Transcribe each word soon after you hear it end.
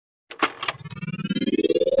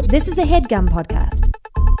This is a HeadGum podcast.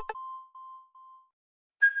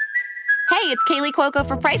 Hey, it's Kaylee Cuoco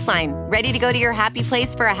for Priceline. Ready to go to your happy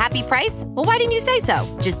place for a happy price? Well, why didn't you say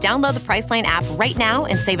so? Just download the Priceline app right now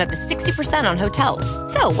and save up to 60% on hotels.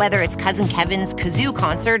 So whether it's Cousin Kevin's Kazoo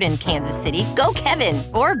Concert in Kansas City, go Kevin,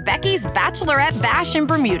 or Becky's Bachelorette Bash in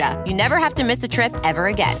Bermuda, you never have to miss a trip ever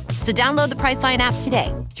again. So download the Priceline app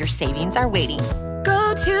today. Your savings are waiting.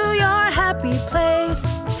 Go to your happy place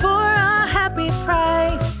for a happy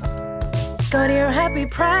price. Go to your happy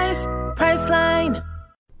price, Priceline.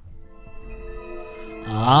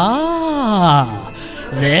 Ah,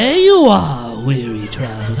 there you are, weary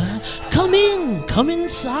traveler. Come in, come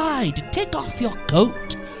inside. Take off your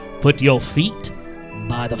coat. Put your feet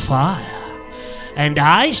by the fire. And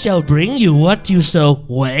I shall bring you what you so...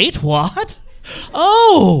 Wait, what?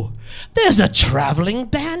 Oh, there's a traveling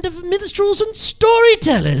band of minstrels and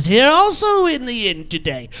storytellers here also in the inn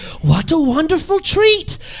today. What a wonderful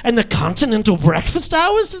treat! And the continental breakfast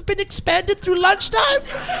hours have been expanded through lunchtime?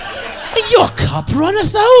 Your cup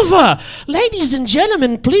runneth over! Ladies and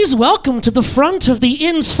gentlemen, please welcome to the front of the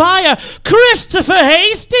inn's fire, Christopher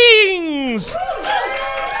Hastings!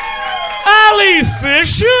 Ali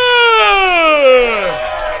Fisher!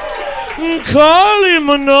 Carly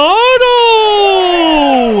Monardo!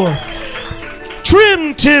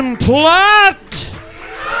 Trim Tim Platt!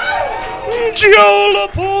 Joe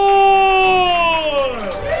Lepore!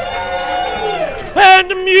 And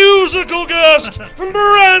musical guest,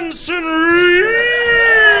 Branson Reese!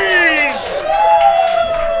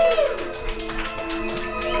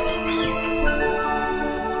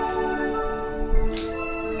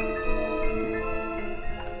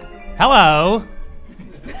 Hello.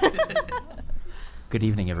 Good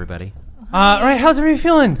evening, everybody. All right, how's everybody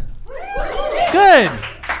feeling? Good.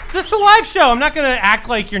 This is a live show. I'm not going to act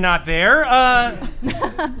like you're not there.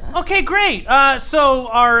 Okay, great. So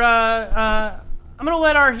I'm going to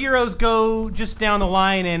let our heroes go just down the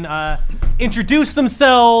line and introduce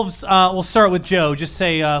themselves. We'll start with Joe. Just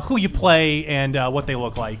say who you play and what they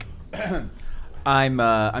look like. I'm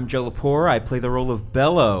Joe Lepore. I play the role of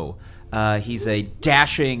Bello. He's a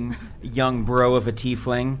dashing young bro of a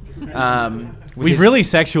tiefling. We've really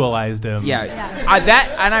sexualized him. Yeah.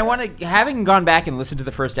 I want to, having gone back and listened to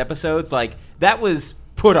the first episodes, like, that was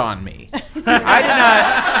put on me.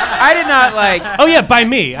 I did not like... Oh, yeah, by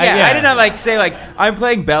me. I did not, like, say, like, I'm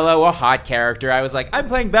playing Bello, a hot character. I was like, I'm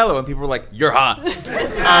playing Bello, and people were like, you're hot.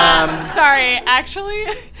 Sorry, actually,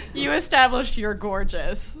 you established you're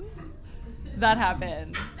gorgeous. That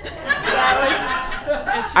happened.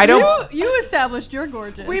 You established you're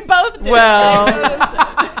gorgeous. We both did. Well...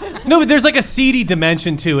 No, but there's like a seedy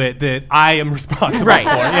dimension to it that I am responsible for.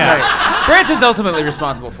 Yeah. Right. Branson's ultimately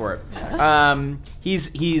responsible for it.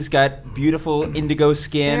 He's got beautiful indigo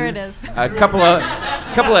skin. There it is. A couple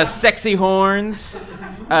of sexy horns.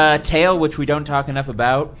 Tail, which we don't talk enough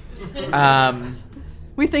about.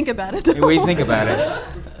 We think about it, though. We think about it.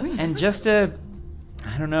 And just an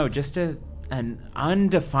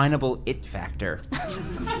undefinable it factor. All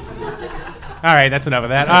right, that's enough of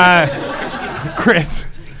that. Chris.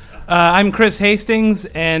 I'm Chris Hastings,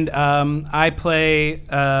 and I play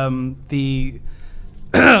the...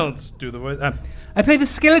 let's do the word. I play the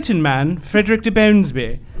skeleton man, Frederick de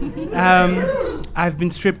Bonesby. I've been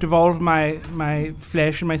stripped of all of my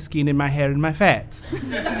flesh and my skin and my hair and my fat.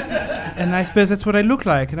 And I suppose that's what I look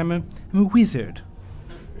like, and I'm a wizard.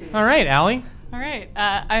 All right, Allie. All right,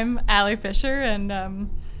 I'm Ali Fisher, and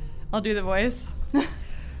I'll do the voice.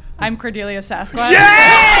 I'm Cordelia Sasquatch.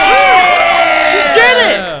 Yeah! She did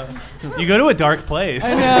it! You go to a dark place.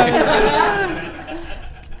 I know.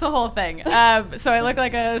 It's a whole thing. So I look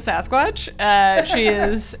like a Sasquatch. She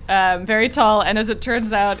is very tall, and as it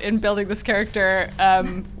turns out, in building this character,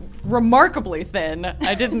 remarkably thin.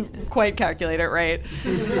 I didn't quite calculate it right.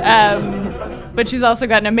 But she's also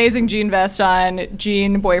got an amazing jean vest on,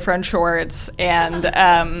 jean boyfriend shorts,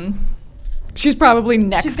 and she's probably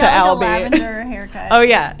next She's to got Albie. a lavender haircut. Oh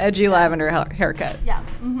yeah, edgy lavender haircut. Yeah.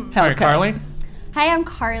 Mm-hmm. All right, Carly. Hi, I'm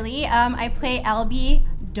Carly. I play Albie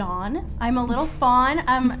Dawn. I'm a little fawn.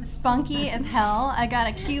 I'm spunky as hell. I got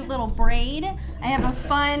a cute little braid. I have a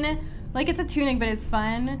fun... Like, it's a tunic, but it's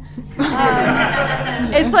fun.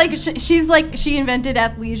 It's like, she's like, she invented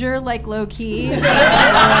athleisure, like, low-key.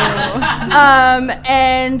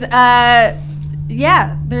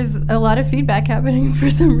 Yeah, there's a lot of feedback happening for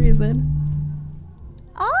some reason.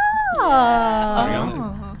 Oh.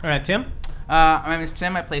 All right, Tim? My name is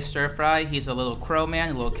Tim. I play Stir Fry. He's a little crow man,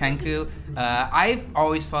 a little Kenku. I've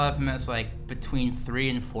always thought of him as, like, between 3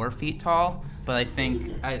 and 4 feet tall. But I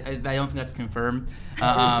think I don't think that's confirmed.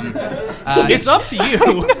 It's up to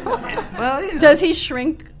you. Well, you know. Does he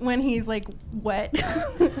shrink when he's like wet?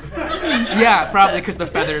 Yeah, probably because the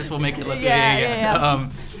feathers will make it look. Yeah.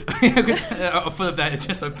 Because a foot of that is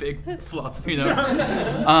just a big fluff, you know.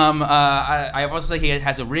 I also say he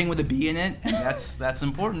has a ring with a bee in it, and that's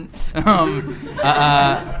important. And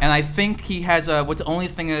I think he has what's the only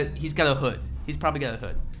thing that he's got a hood. He's probably got a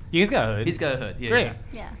hood. He's got a hood. He's got a hood. Yeah, Great.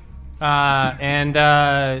 Yeah.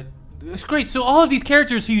 And it's great. So all of these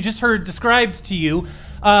characters who you just heard described to you,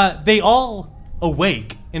 they all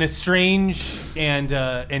awake in a strange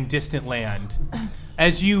and distant land.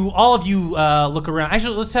 As all of you look around.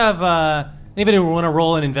 Actually, let's have anybody want to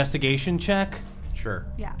roll an investigation check? Sure.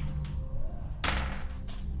 Yeah.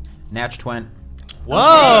 Natch 20.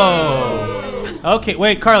 Whoa. Okay,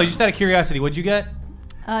 wait, Carly, just out of curiosity, what'd you get?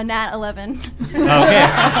 Nat 11.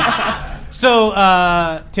 Okay.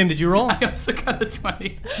 So, Tim, did you roll? I also got a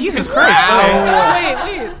 20. Jesus Christ.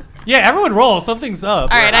 Wait. Yeah, everyone roll. Something's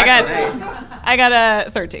up. All right, I got a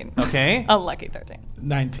 13. Okay. A lucky 13.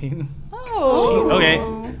 19. Oh. Okay.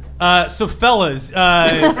 So, fellas, Boo.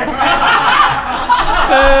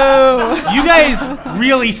 you guys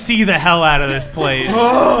really see the hell out of this place.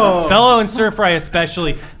 Bello and Stir Fry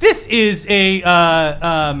especially. This is a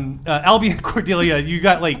Albion Cordelia. You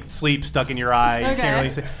got like sleep stuck in your eye. You can't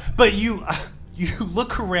really see. But you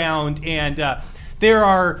look around and there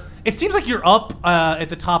are. It seems like you're up at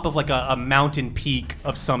the top of like a mountain peak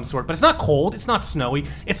of some sort, but it's not cold. It's not snowy.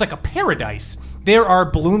 It's like a paradise. There are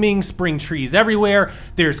blooming spring trees everywhere.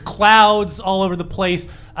 There's clouds all over the place.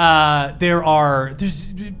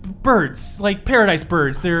 There's birds, like paradise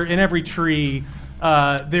birds. They're in every tree.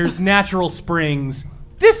 There's natural springs.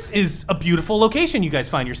 This is a beautiful location you guys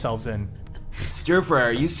find yourselves in. Stir Fry,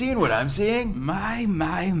 are you seeing what I'm seeing? My,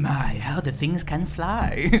 how the things can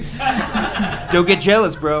fly. Don't get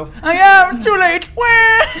jealous, bro. I am too late.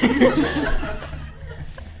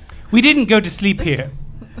 We didn't go to sleep here.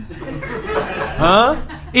 Huh?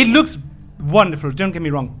 It looks wonderful, don't get me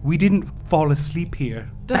wrong. We didn't fall asleep here.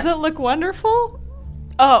 Does it look wonderful?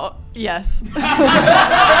 Oh, yes.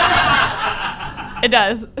 It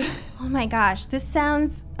does. Oh my gosh, this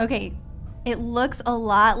sounds okay. It looks a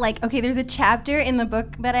lot like there's a chapter in the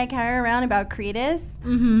book that I carry around about Cretus,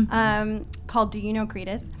 called "Do You Know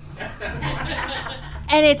Cretus?"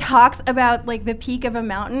 And it talks about like the peak of a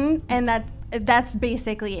mountain, and that's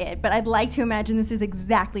basically it. But I'd like to imagine this is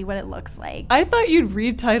exactly what it looks like. I thought you'd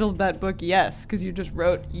retitled that book Yes, because you just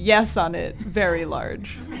wrote yes on it very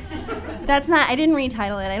large. That's not. I didn't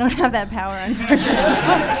retitle it. I don't have that power,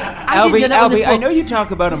 unfortunately. Albie, I know you talk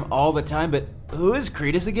about him all the time, but who is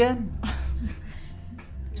Cretus again?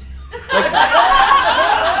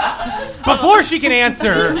 Before she can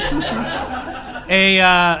answer,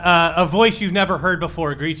 a voice you've never heard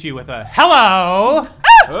before greets you with a hello.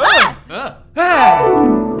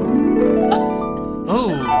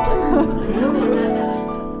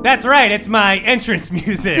 Oh, that's right. It's my entrance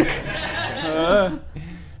music.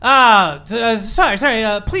 Sorry.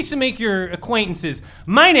 Pleased to make your acquaintances.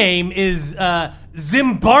 My name is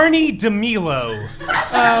Zimbarni DeMilo.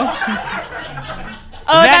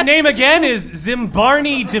 That name again is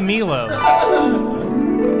Zimbarni DeMilo.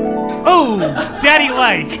 Oh, daddy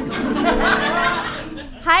like.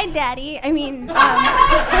 Hi, Daddy. I mean,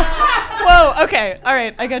 Whoa. Okay. All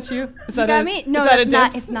right. I got you. Is that you got it? me? No, is that that's a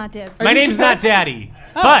not. dibs? It's not dibs. My name's not Daddy,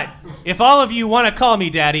 but if all of you want to call me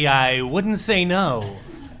Daddy, I wouldn't say no.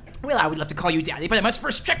 Well, I would love to call you Daddy, but I must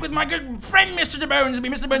first check with my good friend, Mr.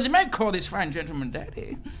 DeBonesby. Mr. DeBonesby, may I call this fine gentleman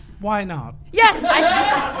Daddy? Why not? Yes,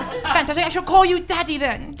 fantastic. I shall call you Daddy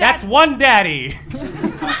then. That's one Daddy.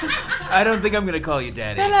 I don't think I'm gonna call you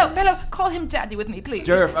Daddy. Bello, call him Daddy with me, please.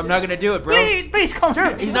 Sturf, I'm not gonna do it, bro. Please, call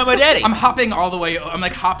him. He's not my daddy. I'm hopping all the way. I'm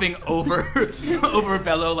like hopping over, over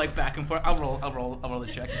Bello, like back and forth. I'll roll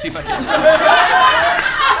the check to see if I can.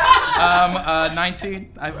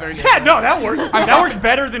 19. I'm very good. Yeah, no, that works. That works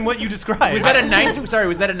better than what you described. Was that a 19? Sorry,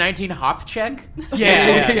 was that a 19 hop check?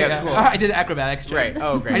 Yeah, cool. I did acrobatics check. Right.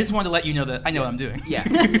 Oh, great. I just wanted to let you know that I know what I'm doing. Yeah.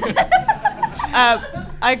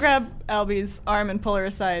 I grab Albie's arm and pull her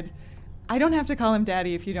aside. I don't have to call him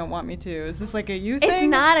Daddy if you don't want me to. Is this like a you thing? It's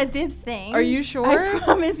not a dibs thing. Are you sure? I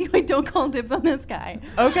promise you, I don't call dibs on this guy.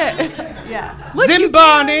 Okay. Yeah. Look,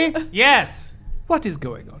 Zimbarni! Yes. What is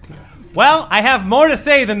going on here? Well, I have more to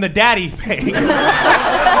say than the Daddy thing.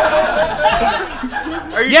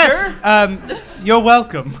 Are you Yes. sure? You're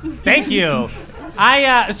welcome. Thank you.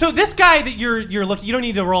 So this guy that you're looking, you don't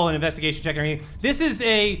need to roll an investigation check or anything.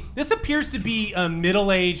 This appears to be a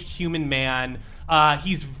middle-aged human man.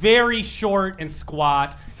 He's very short and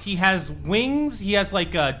squat. He has wings. He has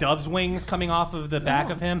like dove's wings coming off of the back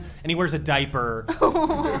of him, and he wears a diaper.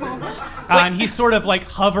 And he's sort of like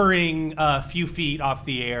hovering a few feet off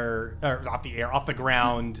the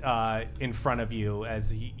ground in front of you as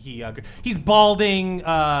he's balding. He's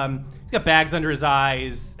got bags under his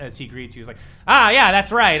eyes as he greets you. He's like, yeah,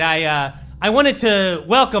 that's right. I wanted to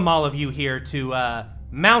welcome all of you here to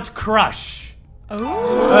Mount Crush.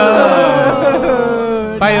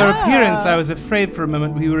 By your appearance, I was afraid for a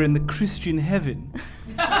moment we were in the Christian heaven.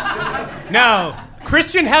 No,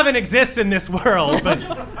 Christian heaven exists in this world, but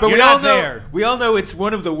you're we all not know, there. We all know it's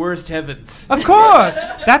one of the worst heavens. Of course!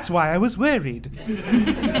 That's why I was worried.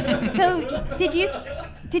 So, did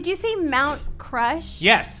you say Mount Crush?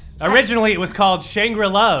 Yes. Originally, it was called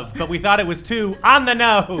Shangri-Love, but we thought it was too on the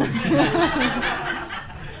nose.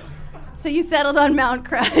 So you settled on Mount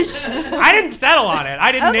Crush. I didn't settle on it.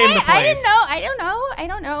 I didn't name the place. I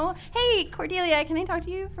don't know. Hey, Cordelia, can I talk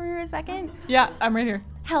to you for a second? Yeah, I'm right here.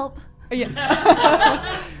 Help.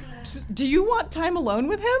 Yeah. Do you want time alone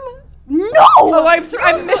with him? No! Oh, I'm sorry.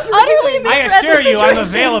 I'm utterly misread I assure the you, I'm situation.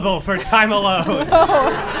 available for time alone.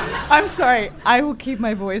 Oh, I'm sorry. I will keep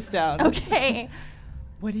my voice down. Okay.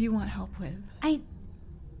 What do you want help with?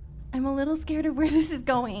 I'm a little scared of where this is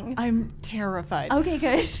going. I'm terrified. Okay,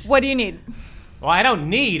 good. What do you need? Well, I don't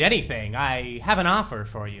need anything. I have an offer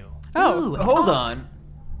for you. Oh, Hold on.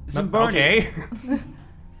 Zimbardi, Okay.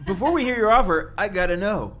 before we hear your offer, I gotta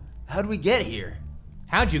know. How'd we get here?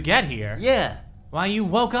 How'd you get here? Yeah. Why, you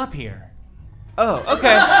woke up here. Oh,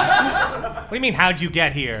 okay. What do you mean, how'd you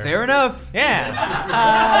get here? Fair enough. Yeah.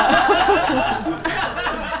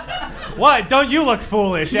 What? Don't you look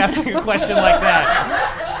foolish asking a question like that?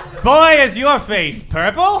 Boy, is your face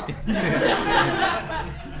purple?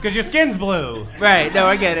 Because your skin's blue. Right, no,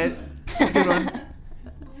 I get it. It's a good one.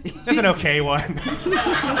 That's an okay one.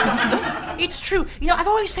 It's true. You know, I've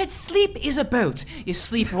always said sleep is a boat. You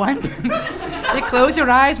sleep one, you close your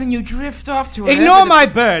eyes and you drift off to wherever Ignore my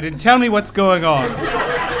bird and tell me what's going on.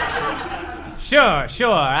 Sure.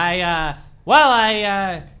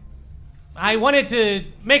 I wanted to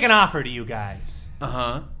make an offer to you guys.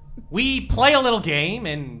 Uh-huh. We play a little game,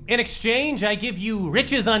 and in exchange, I give you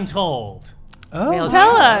riches untold. Oh.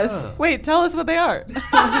 tell us. Wait, tell us what they are.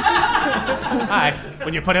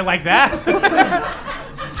 When you put it like that.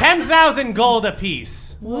 10,000 gold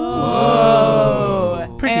apiece.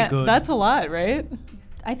 Whoa. Pretty good. That's a lot, right?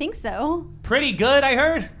 I think so. Pretty good, I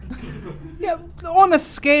heard. Yeah, on a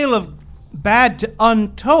scale of bad to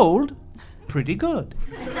untold, pretty good.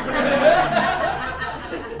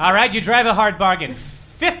 All right, you drive a hard bargain.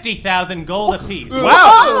 50,000 gold apiece.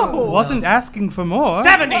 Wow! Wasn't asking for more.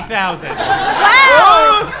 70,000.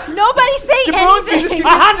 Wow! Nobody say anything.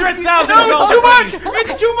 100,000 No, gold it's too much!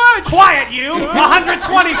 apiece. It's too much! Quiet, you!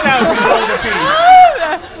 120,000 gold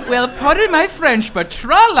apiece. Well, pardon my French, but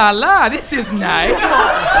tra-la-la, this is nice.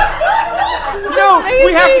 No,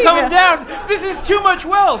 we have to calm down. This is too much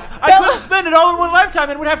wealth. I couldn't spend it all in one lifetime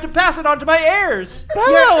and would have to pass it on to my heirs.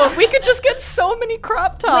 Bello, we could just get so many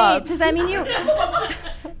crop tops. Wait, does that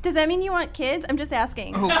mean you want kids? I'm just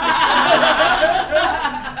asking. I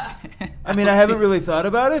mean, I haven't really thought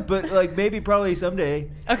about it, but like maybe probably someday.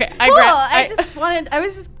 Okay, I'll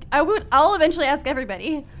eventually ask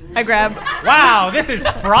everybody. I grab. Wow, this is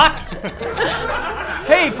fraught.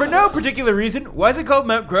 Hey, for no particular reason, why is it called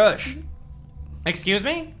Mount Crush? Excuse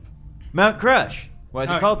me? Mount Crush. Why is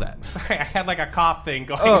it called that? Sorry, I had like a cough thing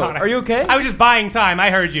going Oh, on. are you okay? I was just buying time. I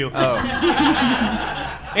heard you. Oh.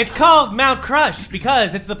 It's called Mount Crush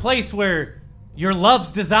because it's the place where your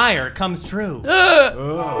love's desire comes true.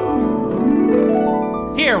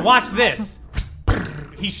 Here, watch this.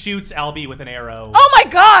 He shoots Albie with an arrow. Oh my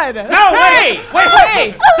god! No, wait!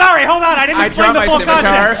 Sorry, hold on. I didn't explain the full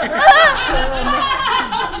context.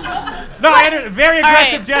 No, I had a very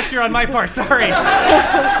aggressive gesture on my part. Sorry.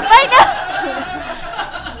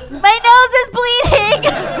 My nose is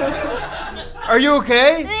bleeding. Are you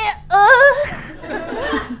okay?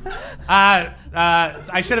 I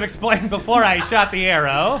should have explained before I shot the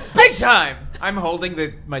arrow. Big time! I'm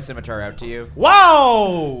holding my scimitar out to you.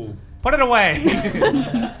 Whoa! Put it away.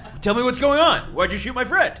 Tell me what's going on. Why'd you shoot my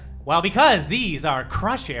friend? Well, because these are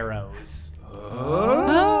crush arrows.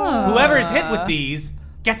 Oh. Whoever's hit with these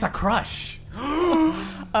gets a crush.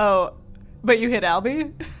 Oh, but you hit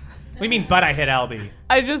Albie? What do you mean, but I hit Albie?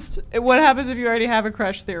 What happens if you already have a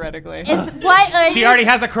crush, theoretically? She already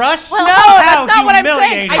has a crush? No, How that's not what I'm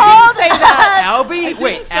saying. humiliating. I didn't say that. Albie?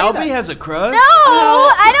 Wait, Albie has a crush? No,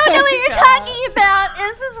 I don't know what you're talking about.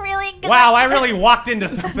 This is really good. Wow, I really walked into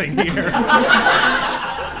something here.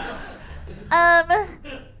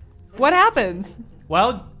 What happens?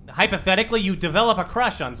 Well, hypothetically, you develop a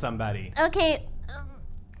crush on somebody. Okay,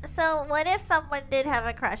 so what if someone did have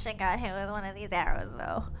a crush and got hit with one of these arrows,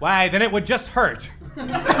 though? Why, then it would just hurt. Okay.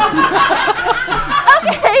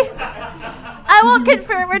 I won't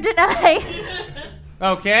confirm or deny.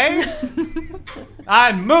 Okay.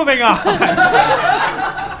 I'm moving on.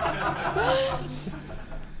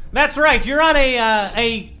 That's right. You're on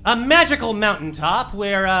a magical mountaintop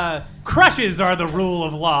where crushes are the rule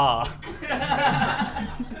of law.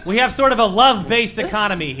 We have sort of a love-based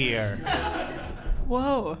economy here.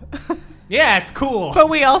 Whoa. Yeah, it's cool. But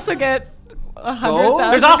we also get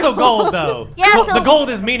 100,000. There's also gold, though. Yeah, The gold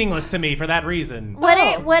is meaningless to me for that reason. What do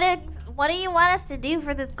you want us to do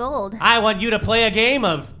for this gold? I want you to play a game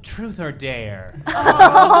of truth or dare.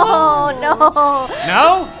 Oh, no.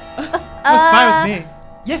 No? That's fine with me.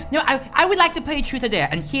 Yes, no, I would like to play Truth or Dare,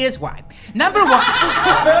 and here's why. Number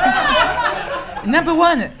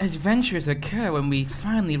one, adventures occur when we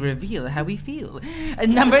finally reveal how we feel.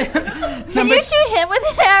 Can you shoot him with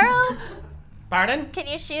an arrow? Pardon? Can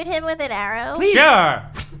you shoot him with an arrow? Please. Sure.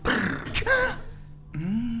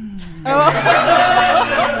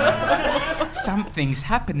 Something's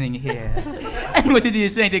happening here. And what did you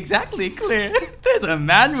say? Exactly clear. There's a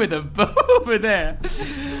man with a bow over there.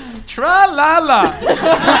 Tra-la-la.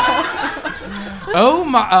 Oh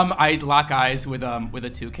my! I lock eyes with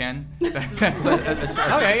a toucan. That's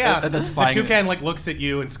Okay, yeah. That's the flying. toucan looks at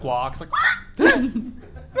you and squawks like.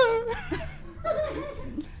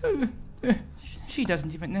 She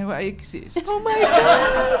doesn't even know I exist. Oh my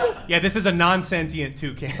god. Yeah, this is a non-sentient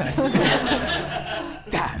toucan.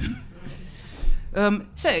 Damn.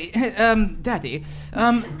 Say, Daddy.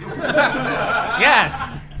 Yes.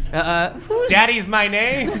 Who's Daddy's my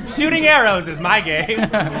name. Shooting arrows is my game.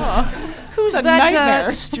 Who's a that nightmare.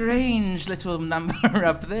 strange little number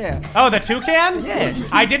up there? Oh, the toucan? Yes.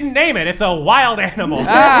 I didn't name it. It's a wild animal.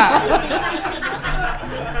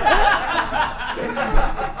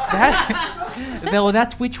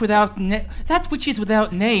 That which is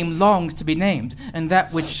without name longs to be named, and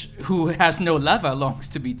that which who has no lover longs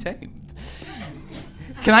to be tamed.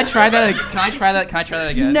 Can I try that? Can I try that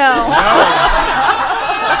again? No.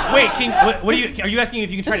 Wait, what are you asking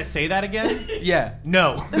if you can try to say that again? Yeah.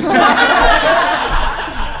 No.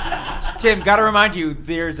 Tim, gotta remind you,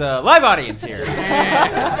 there's a live audience here.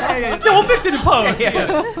 No, we'll fix it in post.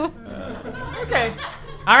 Okay.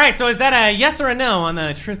 All right, so is that a yes or a no on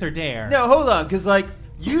the truth or dare? No, hold on, because,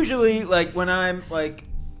 usually, when I'm, when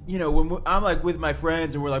I'm, with my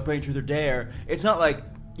friends and we're, playing Truth or Dare, it's not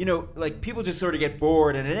people just sort of get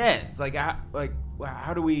bored and it ends. Are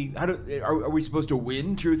we supposed to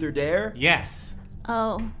win Truth or Dare? Yes.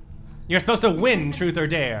 Oh. You're supposed to win truth or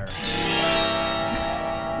dare.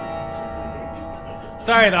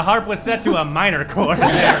 Sorry, the harp was set to a minor chord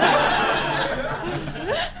there.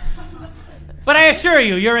 But I assure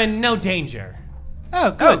you, you're in no danger.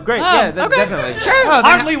 Oh, good. Oh, great. Oh, Definitely. Sure.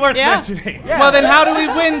 Hardly worth yeah. mentioning. Yeah. Well, then how do we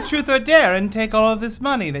win Truth or Dare and take all of this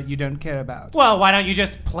money that you don't care about? Well, why don't you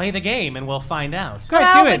just play the game and we'll find out. Great,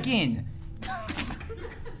 I'll do it. begin.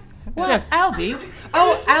 Well, Yes. Albie.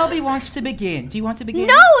 Oh, Albie wants to begin. Do you want to begin?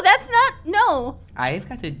 No, that's not. No. I've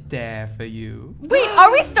got a dare for you. Wait, are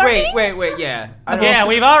we starting? Wait, yeah. Yeah,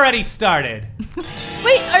 we've already started.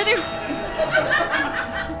 Wait,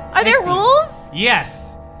 are there rules?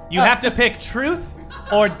 Yes. You have to pick truth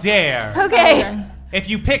or dare. Okay. If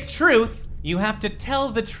you pick truth, you have to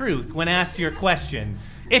tell the truth when asked your question.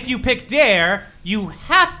 If you pick dare, you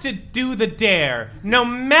have to do the dare, no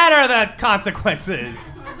matter the consequences.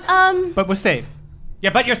 But we're safe. Yeah,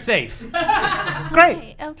 but you're safe.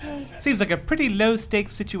 Great. Okay. Seems like a pretty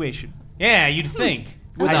low-stakes situation. Yeah, you'd think.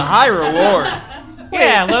 With a high reward.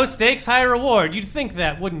 Yeah, low stakes, high reward. You'd think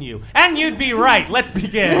that, wouldn't you? And you'd be right. Let's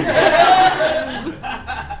begin.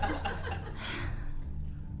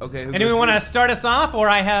 Okay. Anyone want to start us off, or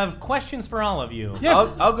I have questions for all of you? Yes.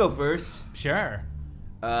 I'll go first. Sure.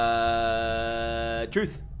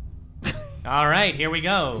 Truth. All right, here we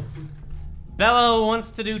go. Bello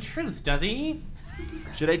wants to do truth, does he?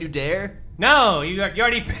 Should I do dare? No, you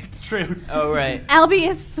already picked truth. Oh, right. Albie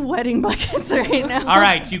is sweating buckets right now. All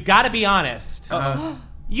right, you got to be honest.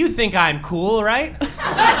 You think I'm cool, right?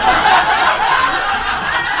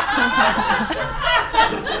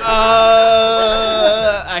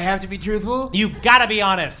 I have to be truthful? You got to be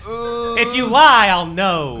honest. If you lie, I'll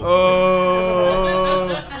know.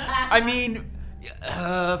 I mean,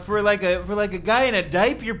 for like a guy in a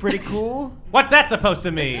diaper, you're pretty cool. What's that supposed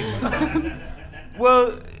to mean?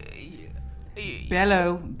 Well,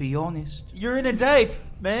 Bello, be honest. you're in a diaper,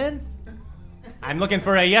 man. I'm looking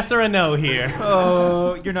for a yes or a no here.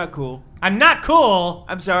 Oh, you're not cool. I'm not cool.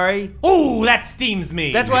 I'm sorry. Ooh, that steams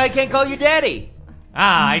me. That's why I can't call you daddy.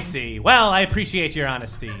 Ah, I see. Well, I appreciate your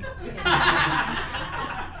honesty.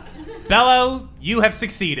 Bello, you have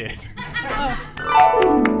succeeded.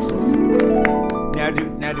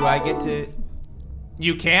 Now do I get to...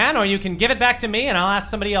 You can, or you can give it back to me and I'll ask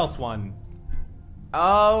somebody else one.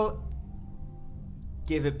 I'll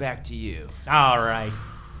give it back to you. All right.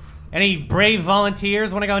 Any brave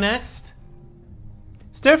volunteers want to go next?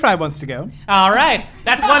 Stir Fry wants to go. All right.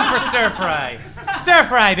 That's one for Stir Fry. Stir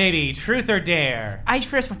Fry, baby. Truth or dare? I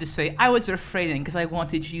first want to say I was afraid because I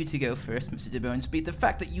wanted you to go first, Mr. DeBonesby. The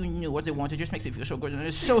fact that you knew what I wanted just makes me feel so good and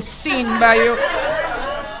I'm so seen by you.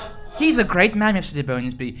 He's a great man, Mr.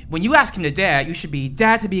 DeBonesby. When you ask him to dare, you should be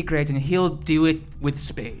dare to be great and he'll do it with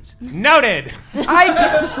spades. Noted.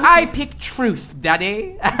 I pick truth,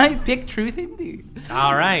 Daddy. I pick truth indeed.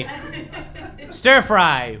 All right. Stir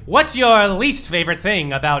Fry, what's your least favorite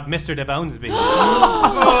thing about Mr. DeBonesby?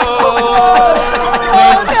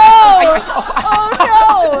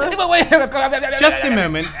 Just a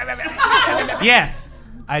moment. Yes.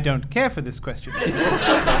 I don't care for this question.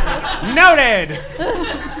 Noted.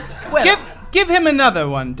 Well, Give him another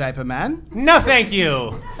one, Diaper Man. No, thank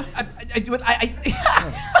you.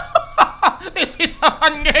 It is a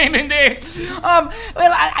fun game indeed. Well,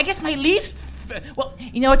 I guess my least. Well,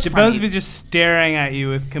 you know, it's funny. DeBonesby's just staring at you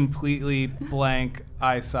with completely blank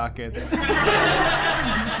eye sockets,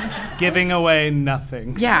 giving away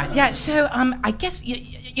nothing. Yeah. So, I guess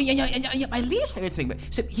my least favorite thing. But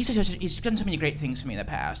so he's done so many great things for me in the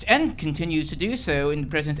past, and continues to do so in the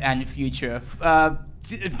present and future.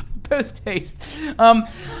 Post haste.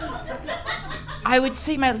 I would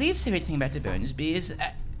say my least favorite thing about DeBonesby is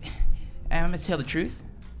I'm gonna tell the truth.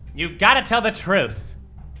 You gotta tell the truth.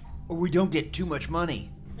 Or we don't get too much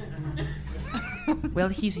money. Well,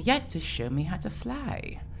 he's yet to show me how to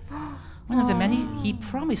fly. One of the many he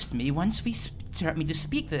promised me once we taught me to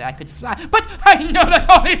speak that I could fly. But I know that's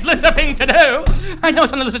on his list of things to do. I know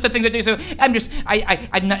it's on the list of things to do. So I'm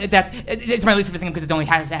not that. It's my least favorite thing because it only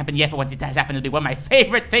hasn't happened yet. But once it has happened, it'll be one of my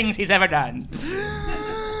favorite things he's ever done.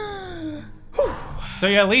 So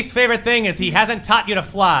your least favorite thing is he hasn't taught you to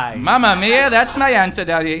fly. Mamma mia, that's my answer,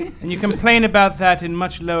 Daddy. And you complain about that in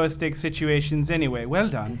much lower stakes situations anyway. Well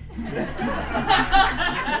done.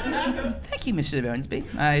 Thank you, Mr.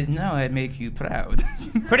 Bonesby. I know I make you proud.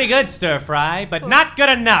 Pretty good, Stir Fry, but not good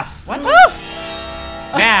enough. What?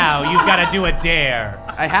 Now you've got to do a dare.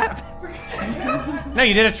 I have? No,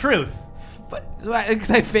 you did a truth. But because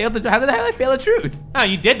I failed the. How the hell did I fail the truth? No,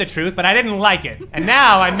 you did the truth, but I didn't like it, and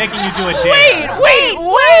now I'm making you do a dare.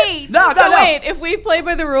 Wait! No. Wait, if we play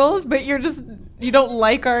by the rules, but you don't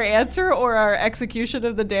like our answer or our execution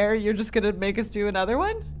of the dare, you're just gonna make us do another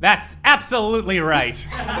one? That's absolutely right.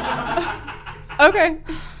 Okay.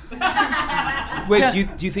 Wait,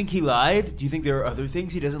 do you think he lied? Do you think there are other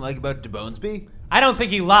things he doesn't like about DeBonesby? I don't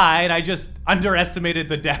think he lied. I just underestimated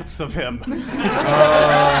the depths of him.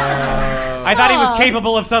 I thought he was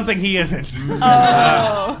capable of something he isn't.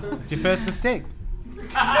 It's your first mistake.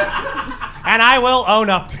 And I will own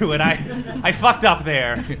up to it. I fucked up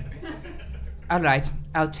there. All right,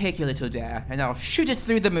 I'll take your little dare and I'll shoot it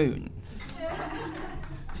through the moon.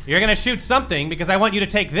 You're gonna shoot something because I want you to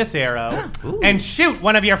take this arrow and shoot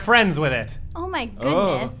one of your friends with it. Oh my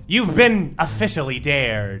goodness. You've been officially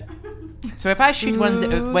dared. So if I shoot one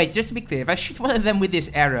of them, wait, just to be clear, if I shoot one of them with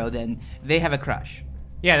this arrow, then they have a crush.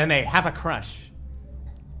 Yeah, then they have a crush.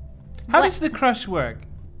 How does the crush work?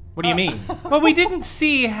 What do you mean? Well, we didn't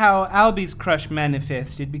see how Albie's crush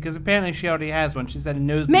manifested because apparently she already has one. She's at a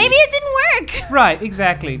nosebleed. Maybe it didn't work. Right,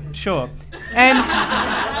 exactly, sure.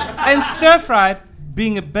 And Stir Fry,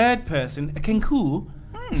 being a bird person, a kangaroo,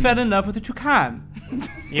 fell in love with a toucan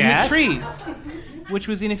Yes? in the trees, which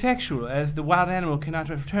was ineffectual as the wild animal cannot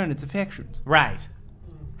return its affections. Right.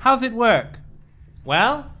 How's it work?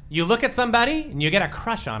 Well, you look at somebody and you get a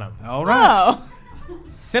crush on them. All right. Oh.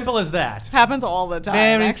 Simple as that. Happens all the time,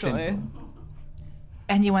 Very actually. simple.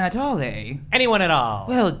 Anyone at all, eh? Anyone at all.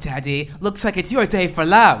 Well, Daddy, looks like it's your day for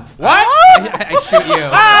love. What? I shoot you.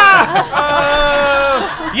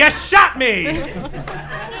 You shot me!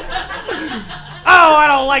 Oh, I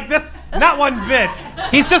don't like this. Not one bit.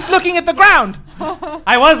 He's just looking at the ground.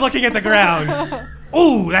 I was looking at the ground.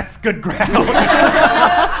 Ooh, that's good ground.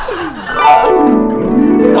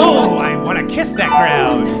 Oh, I want to kiss that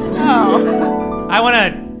ground. Oh. I want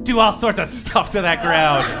to do all sorts of stuff to that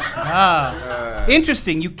ground.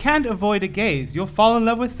 Interesting. You can't avoid a gaze. You'll fall in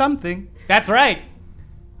love with something. That's right.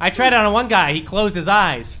 I tried it on one guy. He closed his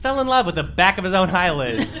eyes, fell in love with the back of his own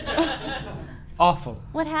eyelids. Awful.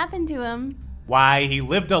 What happened to him? Why, he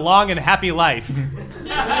lived a long and happy life.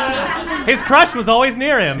 His crush was always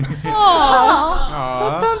near him.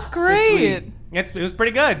 That sounds great. It was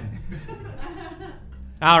pretty good.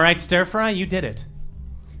 All right, Stir Fry, you did it.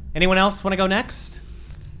 Anyone else want to go next?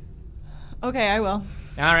 Okay, I will.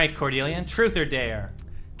 All right, Cordelia, truth or dare?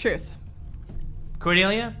 Truth.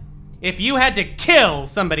 Cordelia, if you had to kill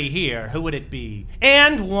somebody here, who would it be?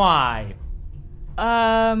 And why?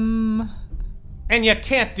 And you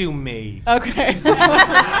can't do me. Okay.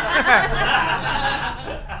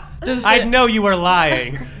 I'd know you were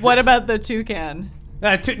lying. What about the toucan?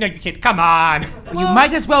 No, you can't. Come on. You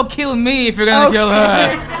might as well kill me if you're gonna kill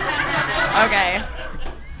her. Okay.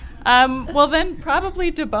 Well then,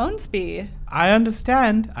 probably to Bonesby. I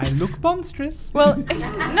understand. I look monstrous. Well,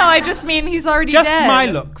 no, I just mean he's already Just dead. my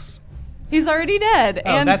looks. He's already dead, Oh,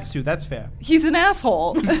 and that's true. That's fair. he's an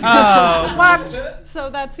asshole. Oh, what? So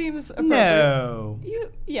that seems appropriate. No.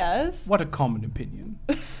 Yes. What a common opinion.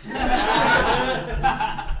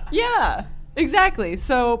 Yeah, exactly.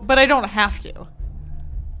 So, but I don't have to.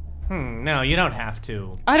 No, you don't have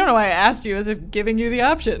to. I don't know why I asked you as if giving you the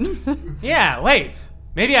option. Yeah, wait.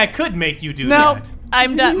 Maybe I could make you do No, that.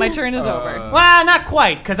 I'm done. My turn is over. Well, not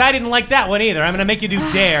quite, because I didn't like that one either. I'm going to make you do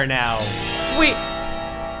dare now. Wait.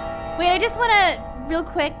 Wait, I just want to, real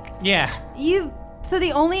quick. Yeah. So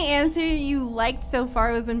the only answer you liked so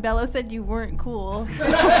far was when Bello said you weren't cool. Yeah.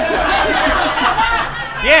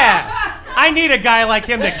 I need a guy like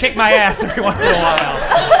him to kick my ass every once in a while.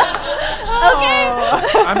 Okay.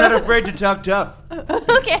 I'm not afraid to talk tough.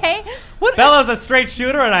 Okay. Bello's a straight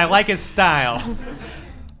shooter, and I like his style.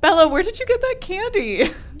 Bella, where did you get that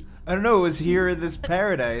candy? I don't know. It was here in this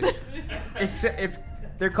paradise.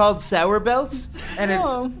 They're called sour belts, and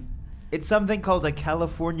it's something called a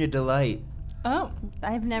California delight. Oh,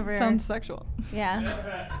 I've never. sounds sexual.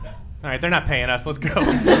 Yeah. All right, they're not paying us. Let's go.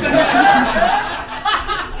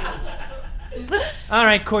 All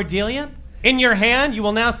right, Cordelia. In your hand, you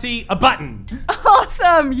will now see a button.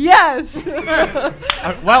 Awesome! Yes.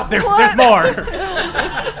 Well, there's more.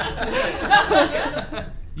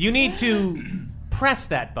 You need to press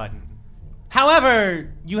that button.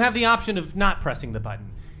 However, you have the option of not pressing the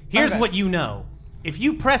button. Here's what you know. If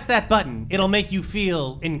you press that button, it'll make you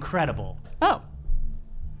feel incredible. Oh.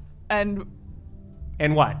 And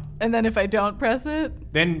what? And then if I don't press it?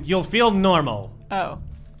 Then you'll feel normal. Oh.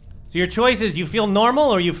 So your choice is you feel normal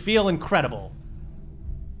or you feel incredible.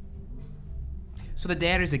 So the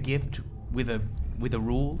dare is a gift with a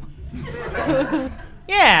rule.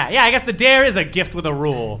 Yeah, I guess the dare is a gift with a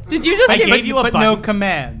rule. Did you just I gave you a but button. no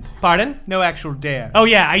command. Pardon? No actual dare. Oh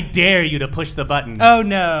yeah, I dare you to push the button. Oh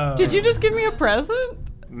no. Did you just give me a present?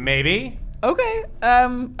 Maybe. Okay.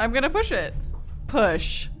 I'm gonna push it.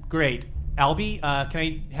 Push. Great. Albie, can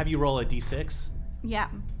I have you roll a d6? Yeah.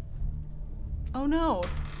 Oh no.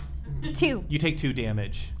 2. You take 2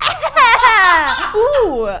 damage.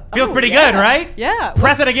 Ooh. Feels pretty good, right? Yeah.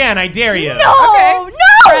 Press it again, I dare you. No. Okay. No.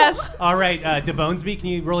 Press. All right, DeBonesby, can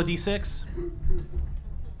you roll a d6?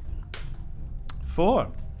 4.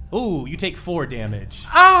 Ooh, you take 4 damage.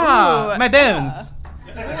 Ah, Ooh. my bones.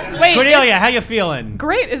 Wait. Cordelia, how you feeling?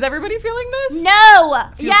 Great. Is everybody feeling this?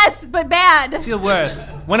 No. Yes, but bad. Feel worse.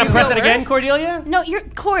 Want to You press feel it again, worse? Cordelia? No, you're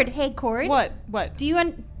Cord. Hey, Cord. What? What?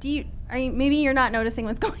 Maybe you're not noticing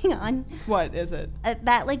what's going on. What is it?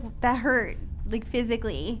 That hurt, like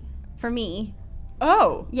physically, for me.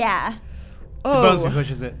 Oh. Yeah. Oh. Bonesby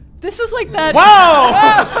pushes it. This is like that. Whoa!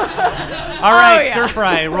 All right, yeah. Stir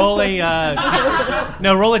Fry, roll a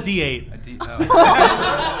roll a d8.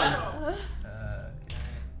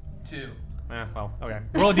 2. Well, okay.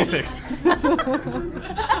 Roll a d6.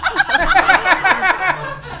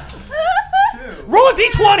 Roll a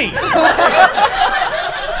d20.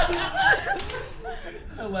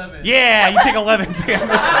 11. Yeah, you take 11 damage.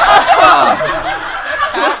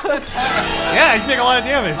 Yeah, you take a lot of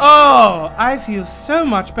damage. Oh, I feel so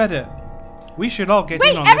much better. We should all get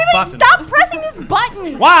Wait, in on this everybody button. stop pressing this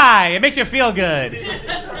button. Why? It makes you feel good.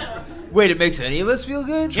 Wait, it makes any of us feel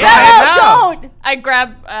good? Try it now. Don't.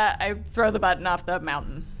 I throw the button off the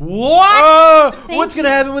mountain. What? Oh, what's gonna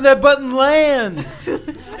happen when that button lands?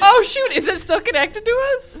 Oh shoot! Is it still connected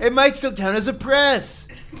to us? It might still count as a press.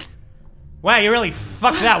 Wow, you really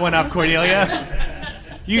fucked that one up, Cordelia.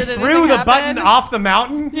 You Did threw anything the button happen? off the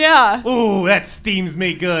mountain? Yeah. Ooh, that steams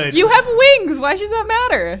me good. You have wings. Why should that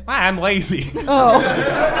matter? I'm lazy. Oh.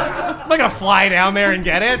 I'm not gonna fly down there and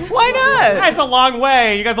get it. Why not? It's a long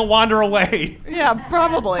way. You guys will wander away. Yeah,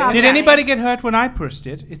 probably. Did anybody get hurt when I pushed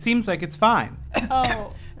it? It seems like it's fine.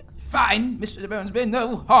 Oh. Fine, Mr. Bonesby,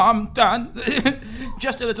 no harm done.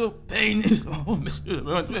 Just a little pain is all, Mr.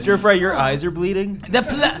 Bonesby. Stir Fry, your eyes are bleeding.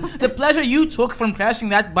 The pleasure you took from pressing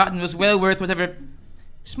that button was well worth whatever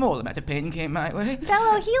small amount of pain came my way.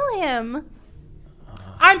 Bello, heal him.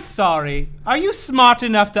 I'm sorry. Are you smart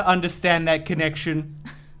enough to understand that connection?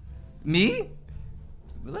 Me?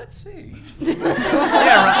 Let's see.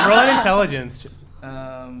 Yeah, roll an intelligence.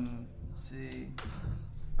 Let's see.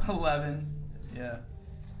 11. Yeah.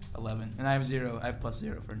 11. And I have 0. I have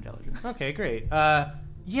 +0 for intelligence. Okay, great. Yeah,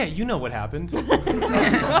 you know what happened.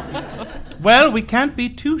 Well, we can't be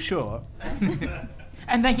too sure.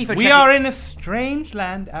 And thank you for We checking. are in a strange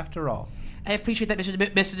land after all. I appreciate that, Mr.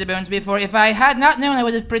 De Bonesby, for if I had not known, I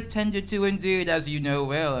would have pretended to indeed, as you know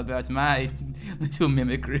well, about my little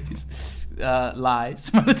mimicries.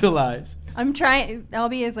 Lies. My little lies. I'm trying.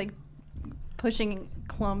 Albie is like pushing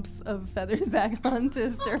clumps of feathers back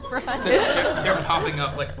onto Stir Fry. They're popping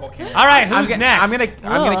up like volcanoes. All right, who's next?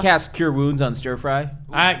 I'm gonna cast Cure Wounds on Stir Fry.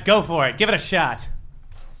 All right, go for it. Give it a shot.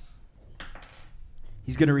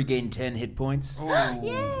 He's gonna regain 10 hit points.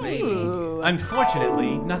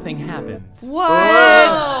 Unfortunately, nothing happens.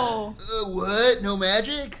 What? What? No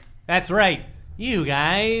magic? That's right. You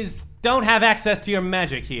guys don't have access to your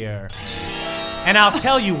magic here. And I'll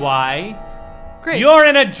tell you why. Great. You're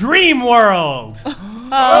in a dream world.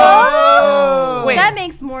 Oh! Wait. That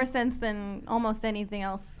makes more sense than almost anything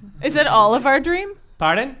else. Is it all of our dream?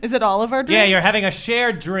 Pardon? Is it all of our dream? Yeah, you're having a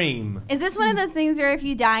shared dream. Is this one of those things where if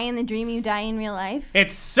you die in the dream, you die in real life?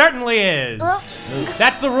 It certainly is.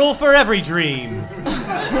 That's the rule for every dream.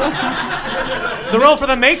 It's the rule for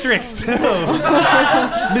the Matrix too.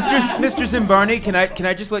 Mr. Zimbarni, can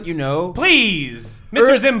I just let you know? Please.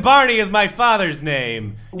 Mr. Zimbarni is my father's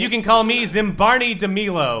name. You can call me Zimbarni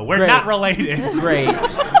DeMilo. We're Great. not related. Great.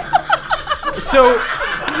 So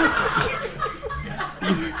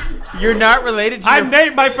you're not related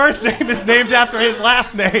to My first name is named after his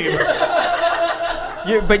last name.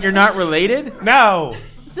 But you're not related? No.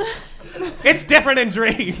 It's different in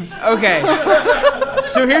dreams. Okay.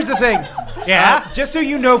 So here's the thing. Yeah? Just so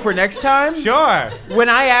you know for next time. Sure. When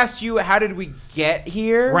I asked you how did we get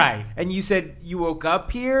here? Right. And you said you woke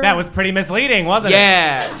up here? That was pretty misleading, wasn't it?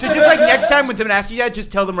 Yeah. So just like next time when someone asks you that, just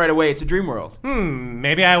tell them right away it's a dream world.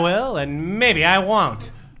 Maybe I will and maybe I won't.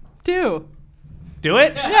 Do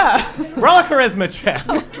it? Yeah. Roll a charisma check.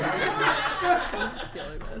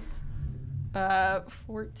 Stealing this.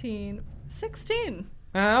 14, 16.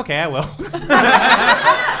 Okay, I will.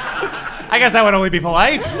 I guess that would only be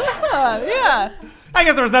polite. Yeah. I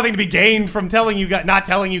guess there was nothing to be gained from not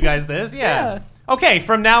telling you guys this. Yeah. Okay,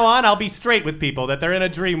 from now on, I'll be straight with people that they're in a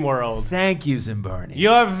dream world. Thank you, Zimbarni.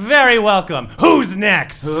 You're very welcome. Who's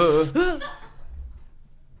next? Albie?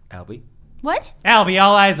 What? Albie,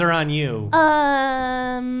 all eyes are on you.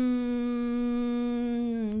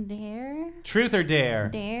 Dare? Truth or dare?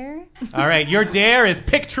 Dare? All right, your dare is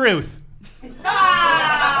pick truth. Whoa!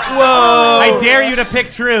 I dare you to pick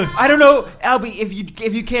truth. I don't know, Albie. If you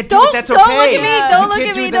can't do it, that's okay. Don't look at me. Don't look If you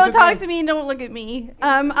at can't do me. it, that's Don't talk okay. to me. Don't look at me.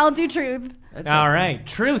 I'll do truth. All right,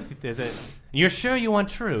 truth is it? You're sure you want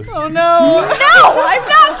truth? Oh no. No, I'm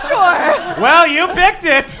not sure. Well, you picked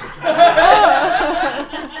it.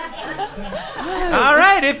 All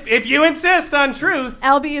right, if you insist on truth.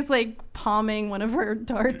 Albie is like palming one of her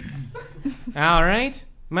darts. All right.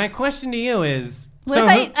 My question to you is... What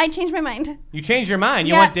if I change my mind? You change your mind?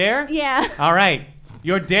 You Yeah, want dare? yeah. All right.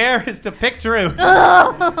 Your dare is to pick truth.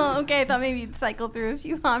 Oh, okay, I thought maybe you'd cycle through a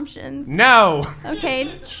few options. No.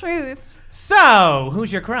 Okay, truth. So,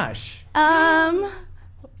 who's your crush?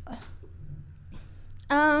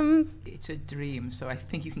 It's a dream, so I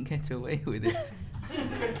think you can get away with it.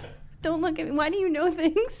 Don't look at me. Why do you know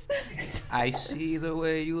things? I see the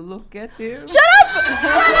way you look at him. Shut up!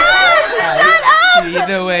 I see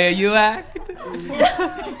the way you act.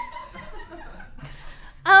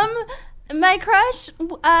 My crush,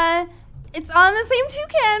 it's on the same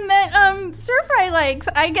toucan that Stir Fry likes.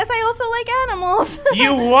 I guess I also like animals.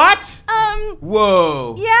 You what?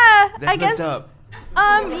 Whoa. Yeah, That's I guess. messed up. Yeah,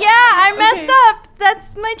 I messed up.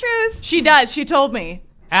 That's my truth. She does. She told me.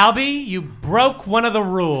 Albie, you broke one of the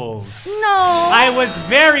rules. No. I was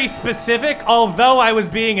very specific, although I was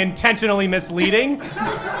being intentionally misleading.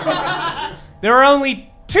 There are only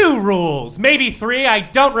 2 rules, maybe 3, I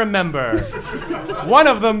don't remember. One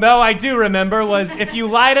of them, though, I do remember was if you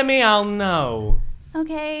lie to me, I'll know.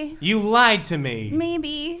 Okay. You lied to me.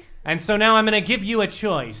 Maybe. And so now I'm going to give you a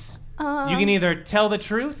choice. You can either tell the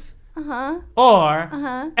truth,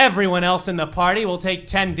 or everyone else in the party will take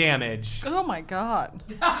 10 damage. Oh my god.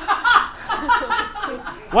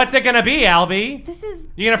 What's it going to be, Albie? This is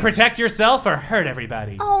You gonna protect yourself or hurt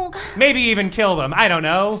everybody? Oh. Maybe even kill them. I don't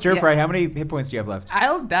know. Stir Fry, how many hit points do you have left?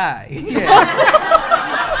 I'll die. Yeah.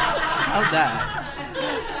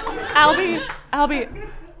 I'll die.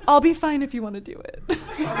 I'll be fine if you want to do it.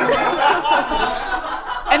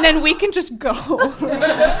 And then we can just go.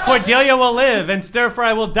 Cordelia will live and Stir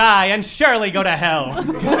Fry will die and surely go to hell.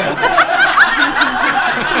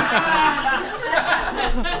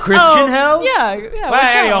 Christian hell? Yeah. Well,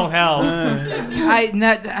 any old hell.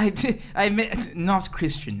 I meant not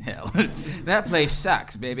Christian hell. That place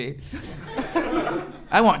sucks, baby.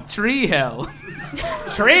 I want tree hell.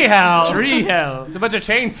 Tree hell? Tree hell. It's a bunch of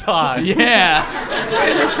chainsaws. Yeah.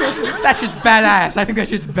 That shit's badass. I think that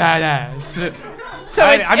shit's badass. So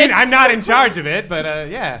I mean, I'm not in charge of it, but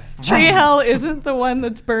yeah. Tree hell isn't the one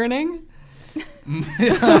that's burning?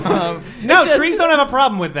 No, trees don't have a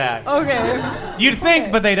problem with that. Okay. You'd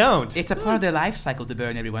think, but they don't. It's a part of their life cycle to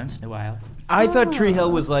burn every once in a while. I thought Tree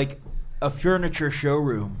Hell was like a furniture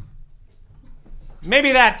showroom.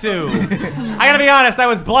 Maybe that too. I gotta be honest, I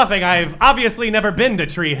was bluffing. I've obviously never been to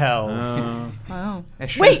Tree Hell. Wow.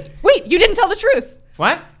 Wait, you didn't tell the truth.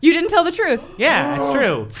 What? You didn't tell the truth. Yeah, it's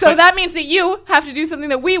true. So that means that you have to do something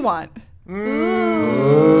that we want.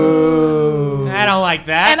 I don't like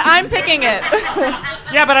that. And I'm picking it.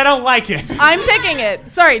 Yeah, but I don't like it. I'm picking it.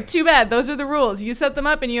 Sorry, too bad. Those are the rules. You set them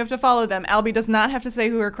up and you have to follow them. Albie does not have to say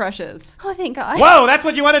who her crush is. Oh, thank God. Whoa, that's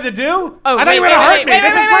what you wanted to do? Oh, I thought you were gonna hurt me.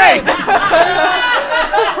 This is great.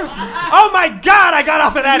 Oh my God, I got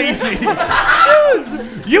off of that easy.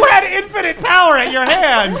 Shoot. You had infinite power at your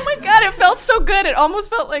hand. Oh my God, it felt so good. It almost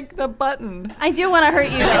felt like the button. I do want to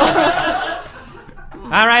hurt you.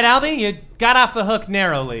 All right, Albie, you got off the hook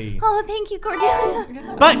narrowly. Oh, thank you,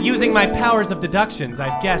 Cordelia. But using my powers of deductions,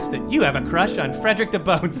 I've guessed that you have a crush on Frederick de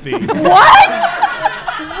Bonesby. What?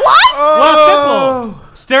 What? Well, simple.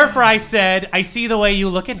 Stir Fry said, I see the way you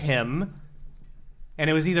look at him. And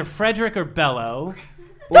it was either Frederick or Bello.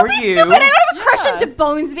 Don't be stupid. I don't have a crush on de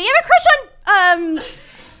Bonesby. I have a crush on,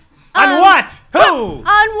 on what? Who?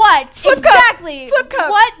 On what? Flip exactly. Cup. Flip Cup.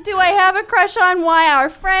 What do I have a crush on? Why our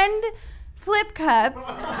friend Flip Cup.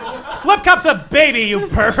 Flip Cup's a baby, you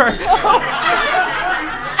pervert.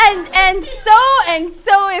 and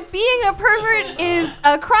so if being a pervert is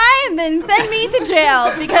a crime, then send me to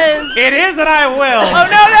jail because it is, and I will. Oh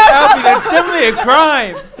no! Albie, that's definitely a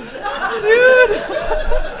crime, dude.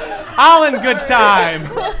 All in good time.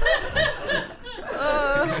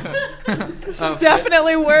 This is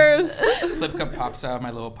definitely worse. Flip Cup pops out of my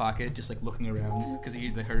little pocket, just like looking around because he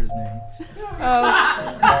heard his name.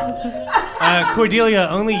 Cordelia,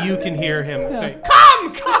 only you can hear him say,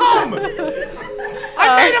 "Come, come!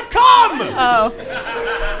 I'm made of cum!"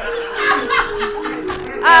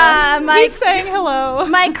 He's saying hello.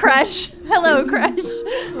 My crush. Hello, crush.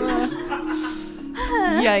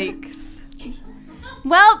 Yikes.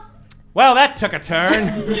 Well, that took a turn.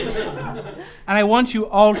 And I want you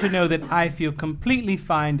all to know that I feel completely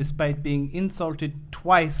fine despite being insulted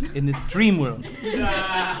twice in this dream world.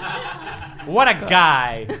 What a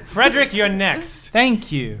guy. Frederick, you're next.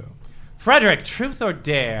 Thank you. Frederick, truth or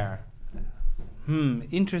dare?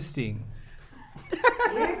 Interesting.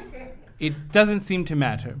 It doesn't seem to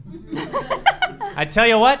matter. I tell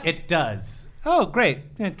you what, it does. Oh,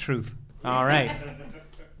 great. Truth. All right.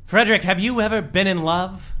 Frederick, have you ever been in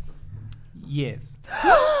love? Yes.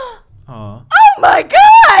 Aw. Oh my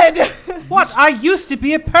God! What? I used to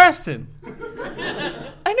be a person.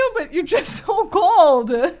 I know, but you're just so cold.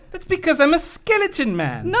 That's because I'm a skeleton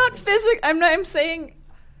man. Not physical. I'm saying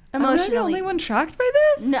emotionally. Am I the only one shocked by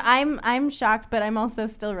this? No, I'm shocked, but I'm also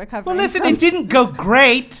still recovering. Well, listen, it didn't go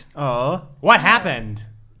great. Oh, what happened?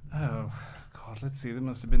 Oh, God, let's see. That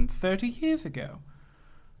must have been 30 years ago.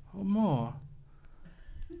 Or more.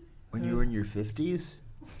 When you were in your 50s?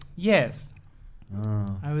 Yes.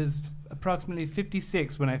 Oh. I was approximately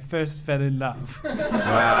 56 when I first fell in love.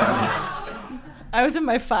 Wow. I was in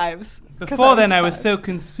my 5s. Before then, I was so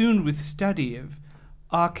consumed with study of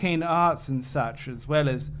arcane arts and such, as well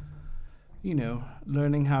as,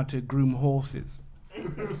 learning how to groom horses.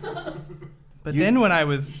 But then when I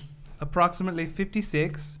was approximately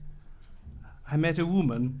 56, I met a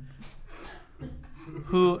woman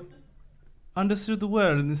who understood the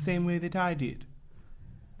world in the same way that I did.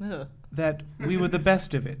 That we were the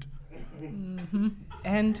best of it. Mm-hmm.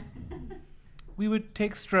 And we would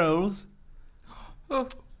take strolls.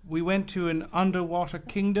 We went to an underwater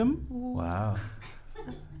kingdom. Wow.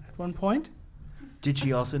 At one point. Did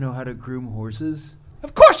she also know how to groom horses?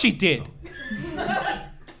 Of course she did.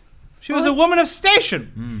 She was a woman of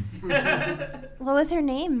station. What was her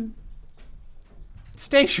name?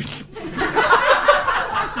 Station.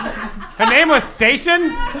 Her name was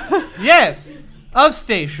Station? Yes, of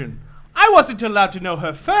Station. I wasn't allowed to know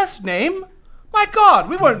her first name. My God,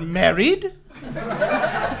 we weren't married.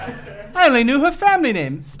 I only knew her family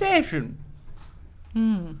name, Station.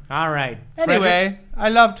 All right. Anyway, I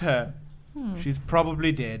loved her. She's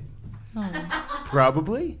probably dead.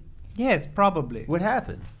 Probably? Yes, probably. What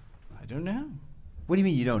happened? I don't know. What do you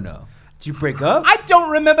mean you don't know? Did you break up? I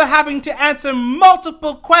don't remember having to answer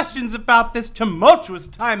multiple questions about this tumultuous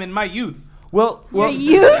time in my youth. Well,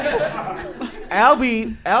 Youth?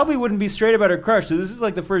 Albie wouldn't be straight about her crush, so this is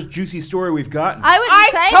like the first juicy story we've gotten.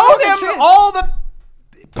 I told him all the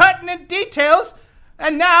pertinent details,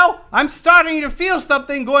 and now I'm starting to feel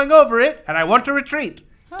something going over it, and I want to retreat.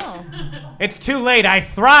 Oh. It's too late. I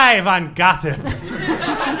thrive on gossip.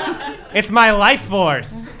 It's my life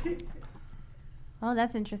force. Oh,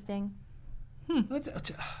 that's interesting.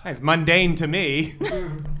 It's mundane to me.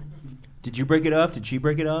 Did you break it off? Did she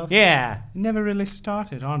break it off? Yeah. It never really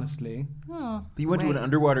started, honestly. Oh. You went to an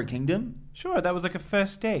underwater kingdom? Sure, that was like a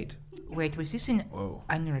first date. Wait, was this an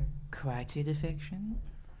unrequited affection?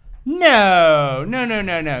 No.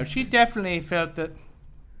 She definitely felt that.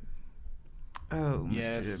 Oh,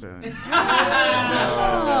 yes. Mr.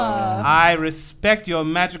 I respect your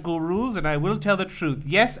magical rules, and I will tell the truth.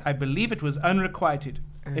 Yes, I believe it was unrequited.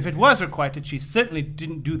 If it was requited, she certainly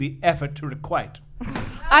didn't do the effort to requite.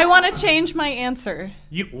 I want to change my answer.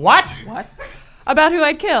 You what? What? About who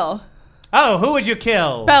I'd kill. Oh, who would you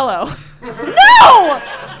kill? Bello. No!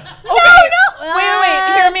 Wait.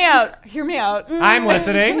 Hear me out. I'm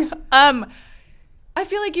listening. I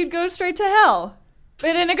feel like you'd go straight to hell,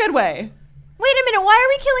 but in a good way. Wait a minute, why are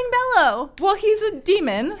we killing Bello? Well, he's a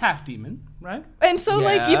demon. Half demon, right? And so,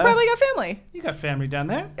 like, you've probably got family. You got family down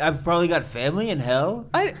there. I've probably got family in hell.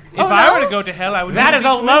 If I were to go to hell, I would. That is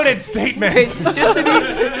a loaded statement. Wait,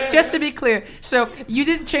 just to be clear, so you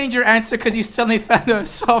didn't change your answer because you suddenly found a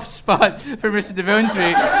soft spot for Mr. De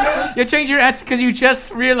Bonesby. You changed your answer because you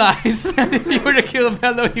just realized that if you were to kill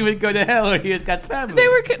Bello, he would go to hell, or he has got family. They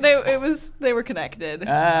were connected.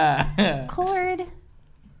 Cord.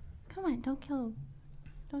 Come on, don't kill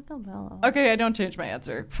Bello. Okay, I don't change my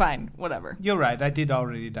answer. Fine, whatever. You're right. I did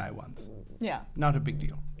already die once. Yeah. Not a big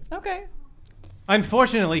deal. Okay.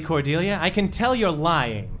 Unfortunately, Cordelia, I can tell you're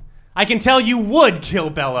lying. I can tell you would kill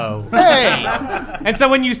Bello. Hey! And so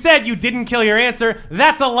when you said you didn't kill your answer,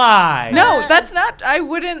 that's a lie. No, that's not. I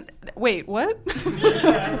wouldn't. Wait, what?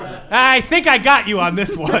 I think I got you on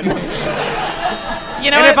this one. You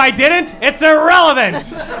know And what? if I didn't, it's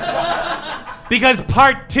irrelevant. Because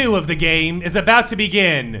part 2 of the game is about to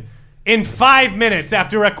begin in 5 minutes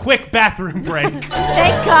after a quick bathroom break.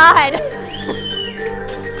 Thank God.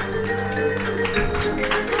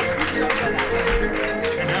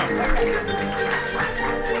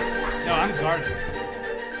 No, I'm guarded.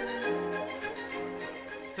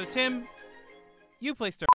 So, Tim, you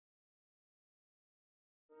play Star.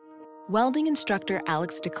 Welding instructor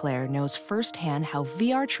Alex DeClaire knows firsthand how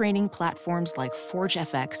VR training platforms like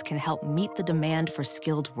ForgeFX can help meet the demand for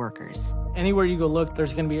skilled workers. Anywhere you go look,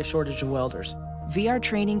 there's going to be a shortage of welders. VR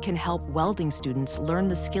training can help welding students learn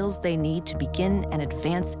the skills they need to begin and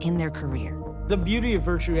advance in their career. The beauty of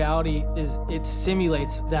virtual reality is it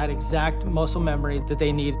simulates that exact muscle memory that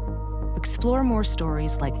they need. Explore more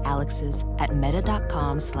stories like Alex's at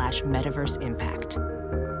meta.com/metaverseimpact.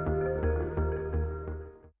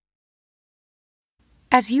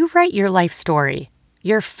 As you write your life story,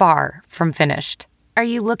 you're far from finished. Are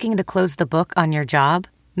you looking to close the book on your job?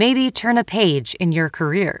 Maybe turn a page in your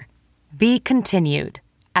career? Be continued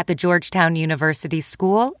at the Georgetown University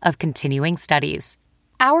School of Continuing Studies.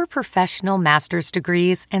 Our professional master's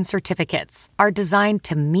degrees and certificates are designed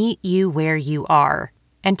to meet you where you are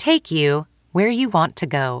and take you where you want to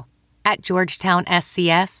go. At Georgetown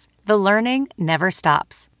SCS, the learning never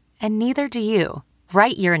stops, and neither do you.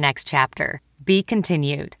 Write your next chapter. Be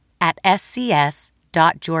continued at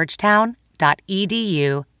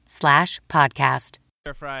scs.georgetown.edu/podcast.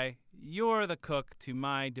 Fry, you're the cook to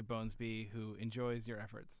my De Bonesby who enjoys your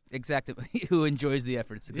efforts. Exactly. Who enjoys the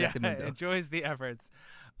efforts. Exactly. Yeah, enjoys the efforts.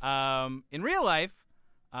 In real life,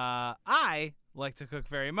 I like to cook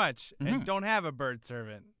very much and don't have a bird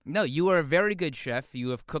servant. No, you are a very good chef. You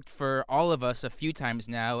have cooked for all of us a few times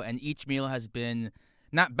now, and each meal has been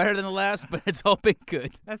not better than the last, but it's all been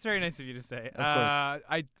good. That's very nice of you to say. Of course.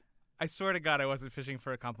 I swear to God I wasn't fishing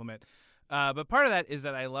for a compliment. But part of that is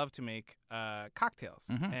that I love to make cocktails.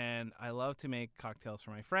 And I love to make cocktails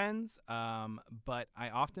for my friends. But I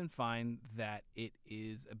often find that it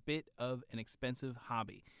is a bit of an expensive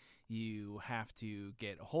hobby. You have to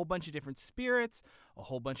get a whole bunch of different spirits, a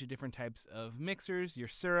whole bunch of different types of mixers, your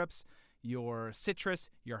syrups. your citrus,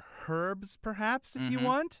 your herbs, perhaps, if you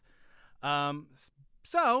want.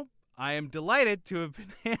 So I am delighted to have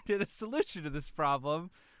been handed a solution to this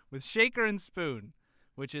problem with Shaker and Spoon,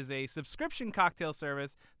 which is a subscription cocktail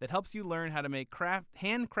service that helps you learn how to make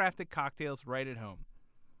handcrafted cocktails right at home.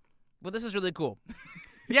 Well, this is really cool.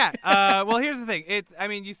 Yeah. Well, here's the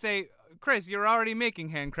thing. You say, Chris, you're already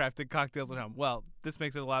making handcrafted cocktails at home. Well, this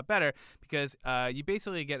makes it a lot better because you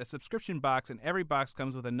basically get a subscription box, and every box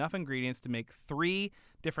comes with enough ingredients to make 3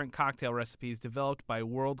 different cocktail recipes developed by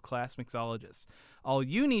world-class mixologists. All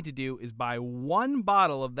you need to do is buy 1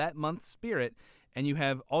 bottle of that month's spirit, and you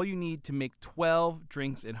have all you need to make 12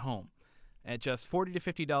 drinks at home. At just $40 to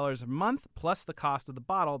 $50 a month, plus the cost of the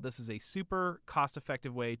bottle, this is a super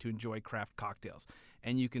cost-effective way to enjoy craft cocktails.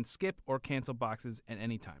 And you can skip or cancel boxes at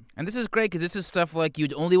any time. And this is great because this is stuff like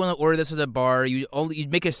you'd only want to order this at a bar.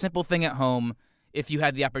 You'd make a simple thing at home if you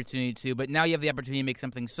had the opportunity to, but now you have the opportunity to make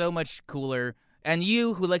something so much cooler. And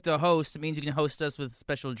you, who like to host, it means you can host us with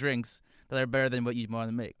special drinks that are better than what you'd want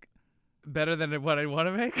to make. Better than what I want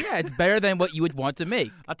to make? Yeah, it's better than what you would want to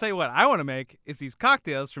make. I'll tell you what I want to make is these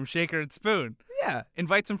cocktails from Shaker and Spoon. Yeah.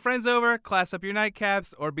 Invite some friends over, class up your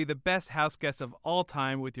nightcaps, or be the best house guest of all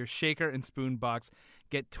time with your Shaker and Spoon box.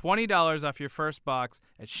 Get $20 off your first box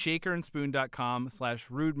at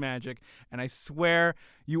shakerandspoon.com/rudemagic. And I swear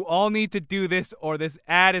you all need to do this or this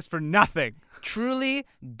ad is for nothing. Truly,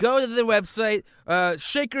 go to the website,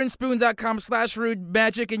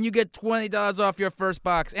 shakerandspoon.com/rudemagic, and you get $20 off your first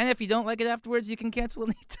box. And if you don't like it afterwards, you can cancel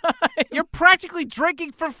anytime. You're practically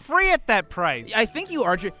drinking for free at that price. I think you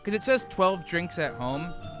are, because it says 12 drinks at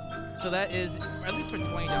home. So that is, at least for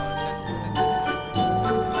 $20.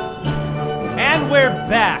 And we're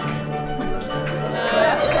back.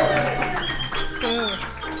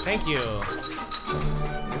 Thank you.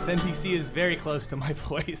 This NPC is very close to my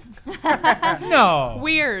voice. No.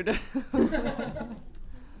 Weird.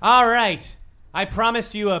 All right. I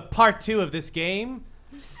promised you a part 2 of this game.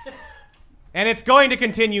 And it's going to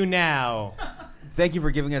continue now. Thank you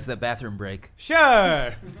for giving us that bathroom break.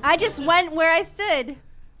 Sure. I just went where I stood.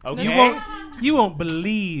 Okay. You won't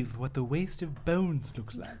believe what the waste of bones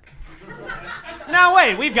looks like. Now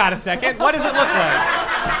wait, we've got a second. What does it look like?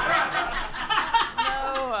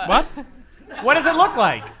 No. What? What does it look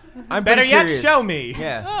like? I'm Better yet, curious. show me.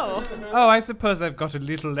 Yeah. Oh, I suppose I've got a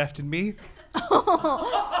little left in me.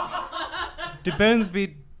 De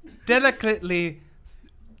Bonesby delicately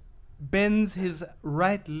bends his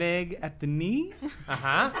right leg at the knee,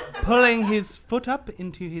 pulling his foot up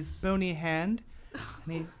into his bony hand,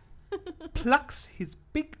 and he plucks his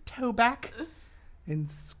big toe back and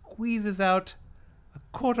squeezes out a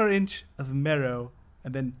 1/4 inch of marrow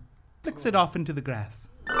and then flicks it off into the grass.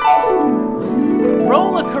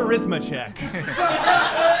 Roll a charisma check.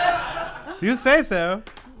 If you say so.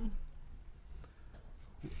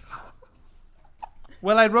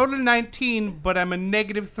 Well, I rolled a 19, but I'm a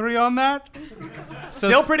 -3 on that. So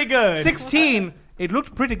Still pretty good. 16, it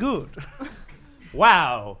looked pretty good.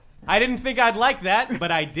 Wow. I didn't think I'd like that,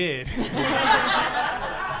 but I did.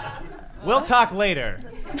 We'll talk later.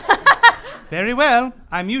 Very well.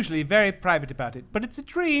 I'm usually very private about it, but it's a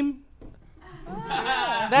dream.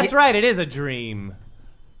 That's right, it is a dream.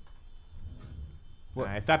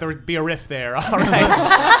 I thought there would be a riff there. All right.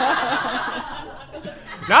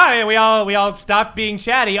 No, we all stopped being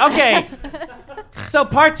chatty. Okay. So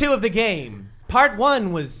part 2 of the game. Part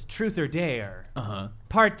 1 was Truth or Dare.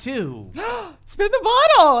 Part 2. Spin the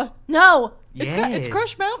bottle. No. It's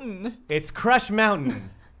Crush Mountain. It's Crush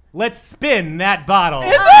Mountain. Let's spin that bottle.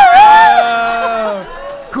 Is it?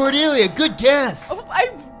 Cordelia, good guess. Oh,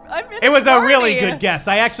 I'm It was a really good guess.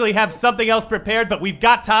 I actually have something else prepared, but we've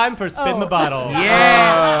got time for Spin the Bottle.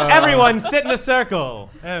 Yeah. Everyone sit in a circle.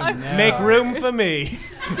 Oh, no. Make room for me.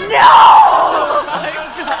 Oh my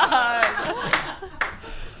God.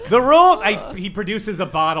 The rules, he produces a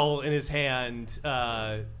bottle in his hand.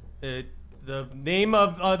 The name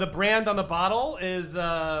of the brand on the bottle is,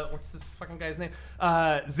 what's this fucking guy's name?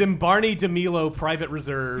 Zimbarni DeMilo Private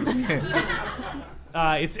Reserve.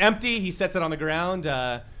 It's empty. He sets it on the ground.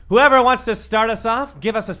 Whoever wants to start us off,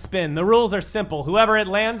 give us a spin. The rules are simple. Whoever it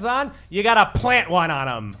lands on, you gotta plant one on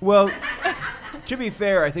them. Well, to be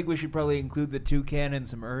fair, I think we should probably include the toucan and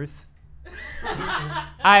some earth.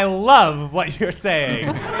 I love what you're saying.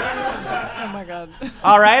 Oh my God.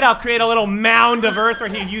 All right, I'll create a little mound of earth where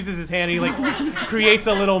he uses his hand. He creates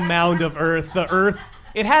a little mound of earth. The earth,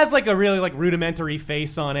 it has a really rudimentary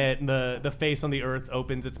face on it, and the face on the earth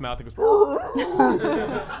opens its mouth and goes.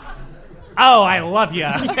 Oh, I love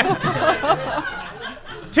ya.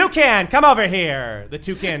 Toucan, come over here. The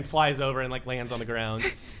toucan flies over and lands on the ground.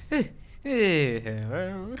 Yes.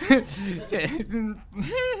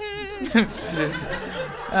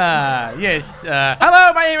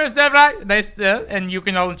 Hello, my name is Devra. Nice, and you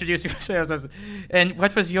can all introduce yourselves as. And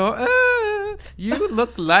what was your? You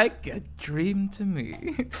look like a dream to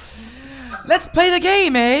me. Let's play the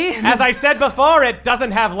game, eh? As I said before, it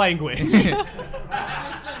doesn't have language.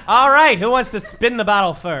 All right, who wants to spin the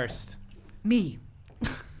bottle first? Me.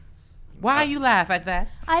 Why you laugh at that?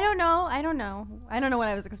 I don't know. I don't know what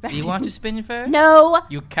I was expecting. You want to spin first? No.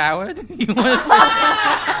 You coward? You want to spin? Did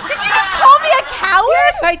you just call me a coward?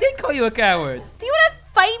 Yes, I did call you a coward. Do you want to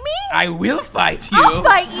fight me? I will fight you. I'll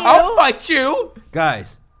fight you. I'll fight you.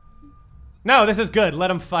 Guys. No, this is good.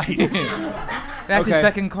 Let him fight. That is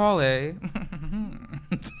beck and call, eh?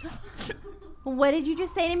 What did you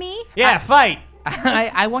just say to me? Yeah, fight.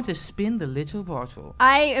 I want to spin the little bottle.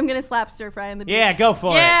 I am going to slap Stir Fry in the beak. Yeah, go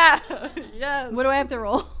for it. Yeah. Yes. What do I have to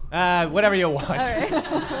roll? Whatever you want. All right.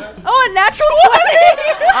 Oh, a natural 20!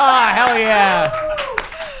 Ah, hell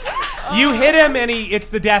yeah. You hit him, and it's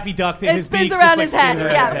the Daffy Duck in his beak. Spins around just his head.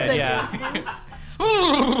 spins around his Yeah. yeah.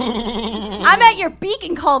 I'm at your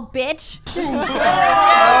beacon call, bitch.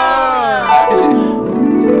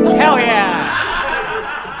 Hell yeah.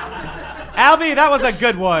 Albie, that was a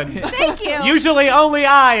good one. Thank you. Usually only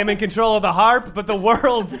I am in control of the harp, but the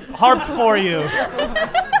world harped for you.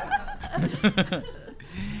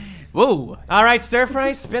 Whoa. All right, Stir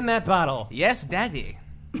Fry, spin that bottle. Yes, Daddy.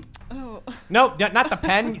 Oh. Nope, not the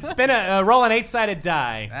pen. Spin roll an 8-sided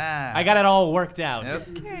die. I got it all worked out.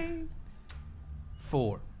 Okay.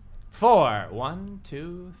 4. 4. 1,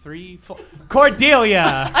 2, 3, 4.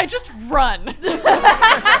 Cordelia. I just run.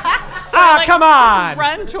 Come on.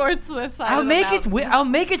 Run towards the side. I'll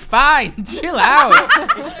make it fine. Chill out.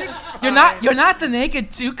 You're not the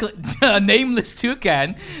naked nameless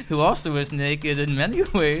toucan who also is naked in many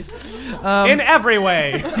ways. In every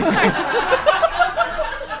way.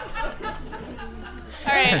 All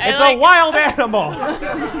right, it's a wild animal.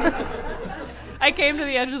 I came to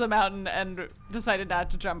the edge of the mountain and decided not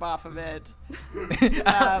to jump off of it.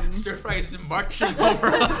 Stir Fry is marching over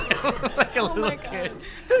like a little kid.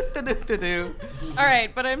 All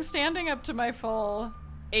right, but I'm standing up to my full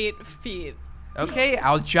 8 feet. Okay,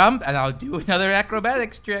 I'll jump and I'll do another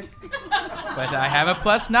acrobatics trick. But I have a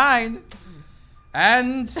 +9.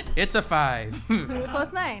 And it's a 5.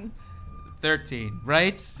 +9. 13,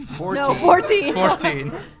 right? 14. No, 14.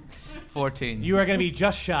 14. 14. You are going to be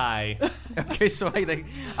just shy. Okay, so I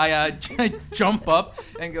jump up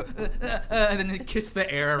and go, and then kiss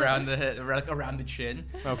the air around the chin.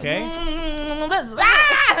 Okay.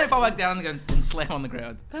 I fall back down and slam on the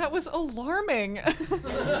ground. That was alarming.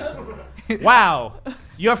 Wow.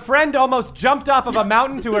 Your friend almost jumped off of a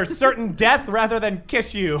mountain to her certain death rather than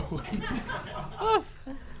kiss you.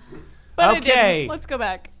 But okay. Let's go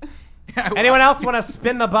back. Anyone else want to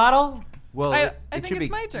spin the bottle? Well, I it think should it's be.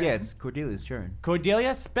 my turn. Yeah, it's Cordelia's turn.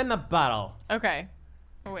 Cordelia, spin the bottle. Okay.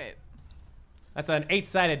 Oh, wait. That's an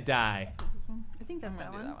 8-sided die. I think that's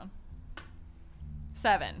that one.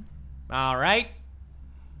 7. All right.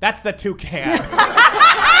 That's the toucan.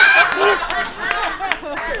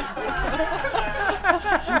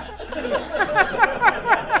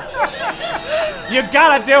 You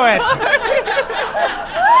gotta do it.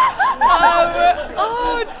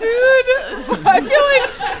 Oh, dude. I feel like...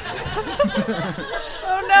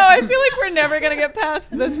 Oh, no. I feel like we're never going to get past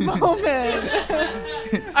this moment.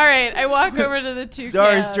 All right. I walk over to the toucan.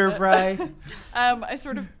 Sorry, Stir Fry. I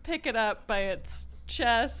sort of pick it up by its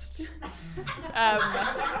chest. You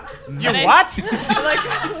what?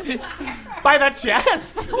 By the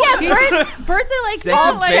chest? Yeah, birds are like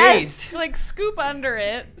all chests. Like scoop under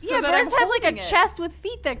it. So Yeah, that birds I'm have like a holding it. chest with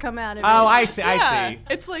feet that come out of it. Oh, I see. I Yeah, see.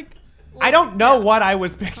 it's like I don't know what I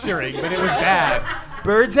was picturing, but it was bad.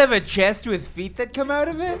 Birds have a chest with feet that come out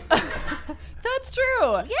of it? That's true.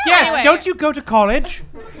 Yeah. Yes, Anyway. don't you go to college?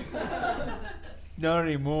 Not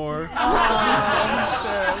anymore.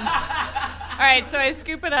 All right, so I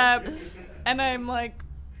scoop it up, and I'm like,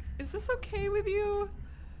 "Is this okay with you?"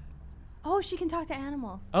 Oh, she can talk to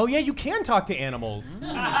animals. Oh, yeah, you can talk to animals.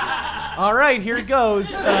 All right, here it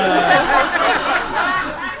goes.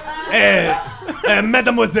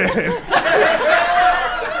 Mademoiselle.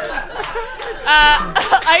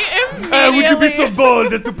 I immediately. Would you be so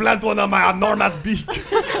bold as to plant one on my enormous beak?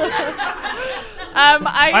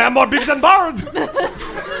 I am more big than bird.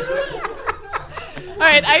 All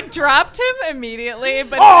right, I dropped him immediately,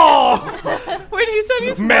 but when he said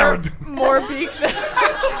he's more beak than...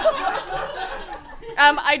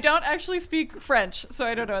 I don't actually speak French, so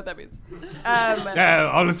I don't know what that means.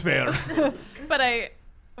 All is fair. But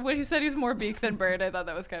when he said he's more beak than bird, I thought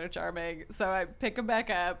that was kind of charming. So I pick him back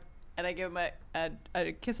up, and I give him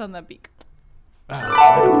a kiss on the beak.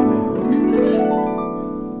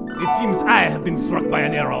 It seems I have been struck by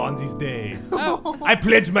an arrow on this day. Oh. I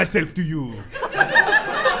pledge myself to you.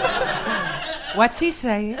 What's he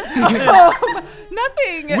saying?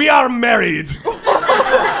 Nothing. We are married.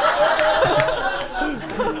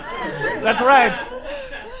 That's right.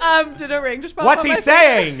 Did a ring just pop What's on he my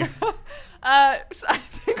saying? finger? I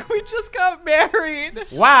think we just got married.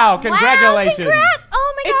 Wow, congratulations. Wow, congrats.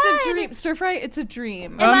 Oh my god. It's a dream. Stir fry, it's a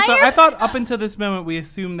dream. I thought up until this moment we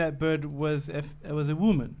assumed that bird was a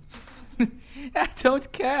woman. I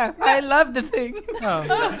don't care. I love the thing.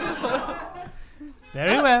 Oh.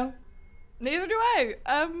 Very well. Neither do I.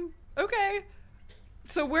 Okay.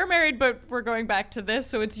 So we're married, but we're going back to this,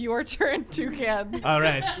 so it's your turn, Toucan. All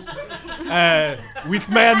right. With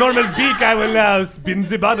my enormous beak, I will now spin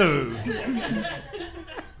the bottle.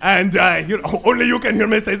 And only you can hear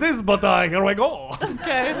me say this, but here we go.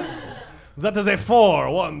 Okay. That is a 4.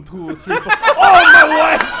 1, 2, 3, 4. Oh, my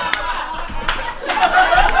wife!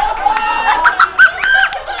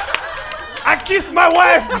 I kissed my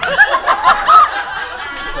wife!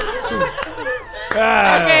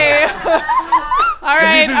 Okay. All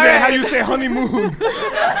right. This is all right. how you say honeymoon.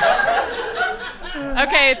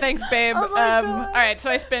 Okay, thanks, babe. All right, so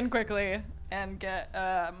I spin quickly and get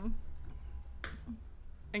a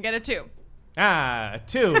 2.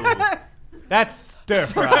 2. That's stir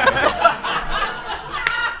fry.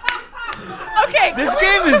 Okay. This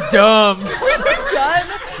game is dumb. We're done.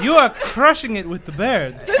 You are crushing it with the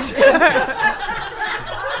birds.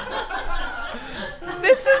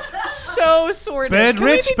 This is so sordid. Bird Can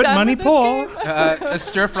we rich, be but done money with this poor. game? A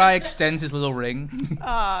stir fry extends his little ring.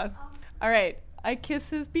 All right. I kiss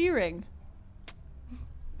his B ring.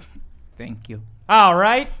 Thank you. All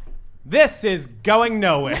right. This is going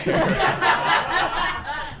nowhere.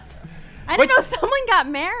 I didn't know someone got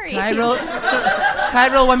married. Can I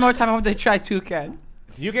roll one more time? I want to try Toucan.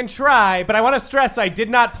 You can try, but I want to stress I did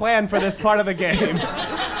not plan for this part of the game.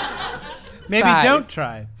 Maybe 5. don't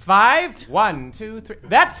try. 5. 1, 2, 3.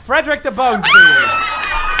 That's Frederick de Bonesby.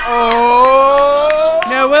 Oh!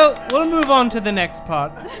 No, we'll move on to the next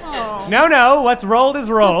part. Oh. No. What's rolled is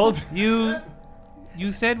rolled. You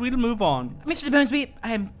said we'll move on. Mr. Bonesby,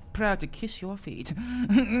 I am proud to kiss your feet.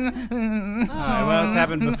 Alright, well, it's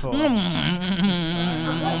happened before. Okay,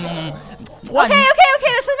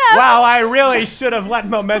 that's enough. Wow, I really should have let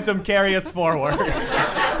momentum carry us forward.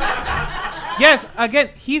 Yes, again,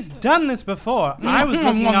 he's done this before. I was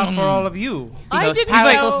looking out for all of you. The I most didn't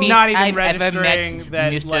powerful know- feet not even I've ever met, registering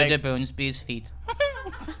that, Mr. like- de Bonesby's feet.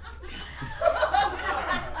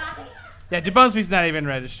 Yeah, de Bonesby's not even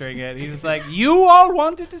registering it. He's just like, you all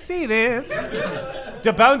wanted to see this.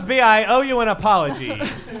 De Bonesby, I owe you an apology,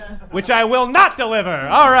 which I will not deliver.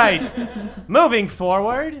 All right. Moving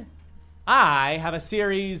forward, I have a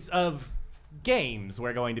series of games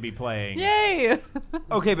we're going to be playing. Yay!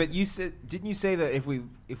 Okay, but didn't you say that if we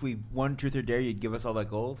won Truth or Dare, you'd give us all that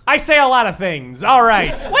gold? I say a lot of things. All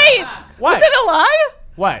right. Wait! What? Was it a lie?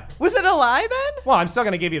 What? Was it a lie then? Well, I'm still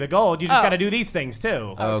going to give you the gold. You just Oh. got to do these things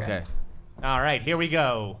too. Oh, okay. All right, here we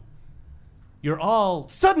go. You're all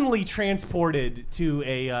suddenly transported to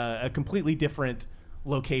a completely different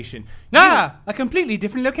location. Ah, a completely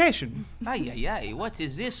different location. Ay, what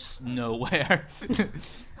is this nowhere?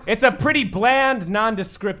 It's a pretty bland,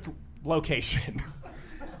 nondescript location.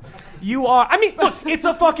 Look, it's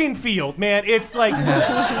a fucking field, man. It's like,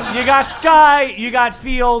 you got sky, you got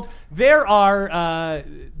field. There are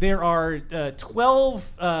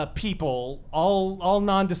 12 people, all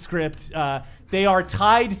nondescript. They are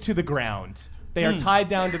tied to the ground. They are tied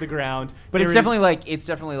down to the ground. But it's definitely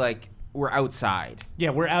like we're outside. Yeah,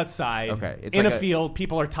 we're outside. Okay, it's in like a field.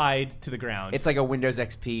 People are tied to the ground. It's like a Windows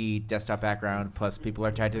XP desktop background, plus people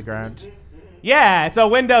are tied to the ground. Yeah, it's a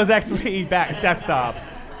Windows XP desktop.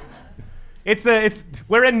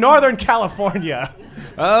 We're in Northern California.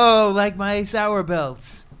 Oh, like my sour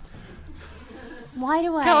belts. Why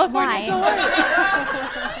do I? California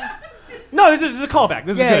Why? No, this is a callback.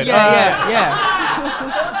 This is good.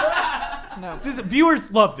 No.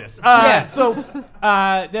 Viewers love this. So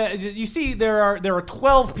you see, there are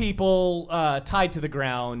 12 people tied to the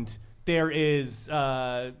ground. There is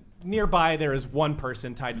nearby. There is one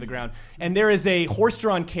person tied to the ground, and there is a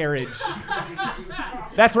horse-drawn carriage.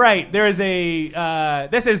 That's right. There is a.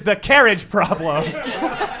 This is the carriage problem.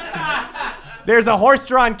 There's a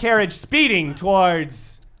horse-drawn carriage speeding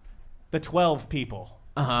towards the 12 people.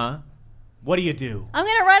 Uh-huh. What do you do? I'm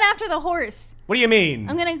gonna run after the horse. What do you mean?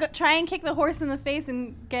 I'm gonna try and kick the horse in the face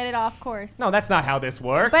and get it off course. No, that's not how this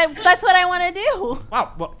works. But that's what I want to do.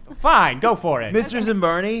 Well, fine, go for it. Mr.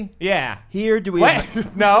 Zimbarni? Yeah. Here, do we... Wait,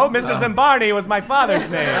 no, Mr. Zimbarni was my father's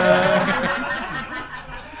name.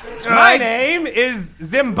 My name is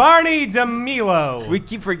Zimbarni DeMilo. We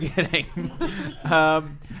keep forgetting.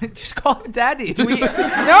 Just call him Daddy.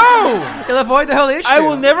 No! You'll avoid the whole issue. I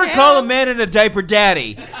will never call a man in a diaper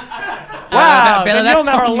daddy. Wow, Ben, then you'll that's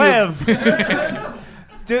never on live.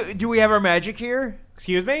 Do we have our magic here?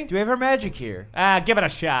 Excuse me? Do we have our magic here? Give it a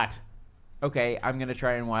shot. Okay, I'm going to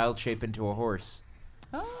try and wild shape into a horse.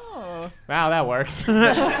 Oh. Wow, that works.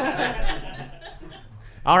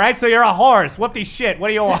 All right, so you're a horse. Whoop-de shit. What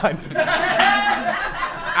do you want?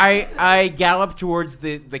 I gallop towards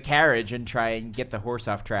the carriage and try and get the horse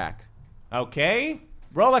off track. Okay.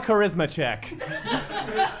 Roll a charisma check.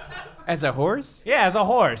 As a horse? Yeah, as a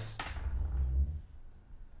horse.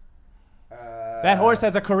 That horse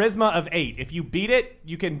has a charisma of 8. If you beat it,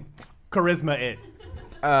 you can charisma it.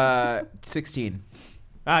 16.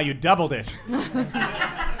 Ah, you doubled it.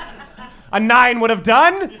 A 9 would have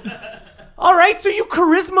done. All right, so you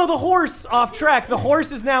charisma the horse off track. The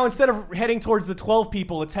horse is now, instead of heading towards the 12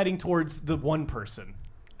 people, it's heading towards the 1 person.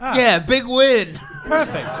 Ah. Yeah, big win.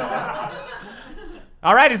 Perfect.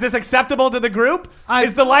 All right, is this acceptable to the group?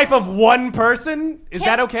 Is the life of 1 person? Is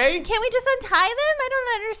that okay? Can't we just untie them? I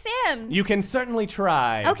don't understand. You can certainly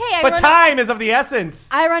try. Okay, but time is of the essence.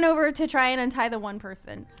 I run over to try and untie the 1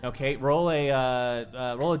 person. Okay, roll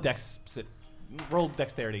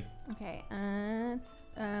dexterity. Okay, it's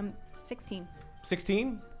 16.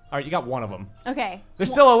 16? All right, you got 1 of them. Okay. There's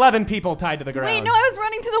still 11 people tied to the ground. Wait, no, I was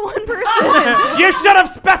running to the 1 person. You should have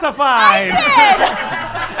specified. I did.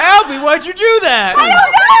 Albie, why'd you do that? I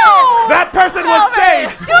don't know. That person was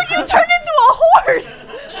safe. Dude, you turned into a horse.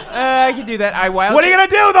 I can do that. What are you going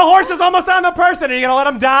to do? The horse is almost on the person. Are you going to let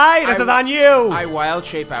him die? This is on you. I wild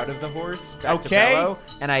shape out of the horse back to Okay. Bello,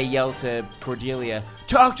 and I yell to Cordelia,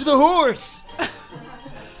 "Talk to the horse!"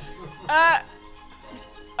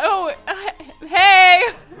 Hey.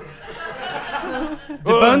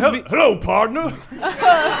 Hello, partner.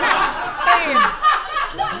 Hey.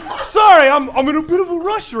 Sorry, I'm in a bit of a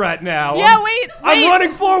rush right now. Yeah, wait. I'm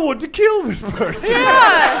running forward to kill this person.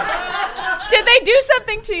 Yeah. Did they do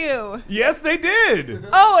something to you? Yes, they did.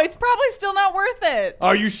 Oh, it's probably still not worth it.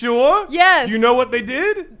 Are you sure? Yes. You know what they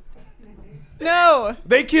did? No.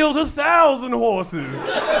 They killed 1,000 horses. They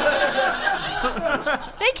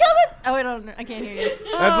killed it. Oh, I can't hear you.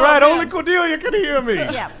 That's right. Only Cordelia can hear me.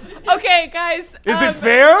 Yeah. Okay, guys. Is it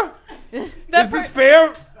fair? Is this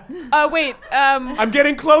fair? Wait. I'm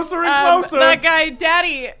getting closer and closer. That guy,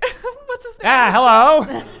 Daddy. What's his name? Hello.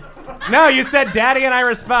 No, you said daddy and I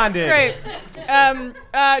responded. Great.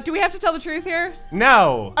 Do we have to tell the truth here?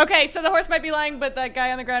 No. Okay, so the horse might be lying, but that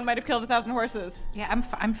guy on the ground might have killed 1,000 horses. Yeah,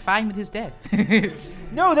 I'm fine with his death.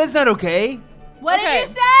 No, that's not okay. What did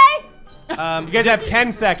you say? You guys have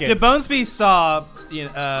 10 seconds. DeBonesby saw,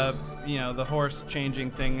 the horse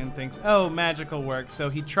changing thing and thinks, oh, magical work. So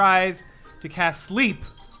he tries to cast sleep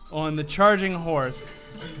on the charging horse.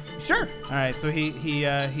 Sure. All right. So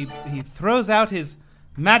he throws out his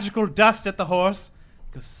magical dust at the horse.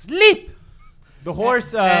 Goes sleep. The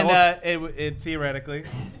horse. It theoretically,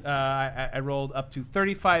 I rolled up to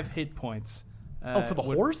 35 hit points. For the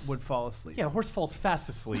horse? Would fall asleep. Yeah, the horse falls fast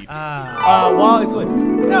asleep. While it's like,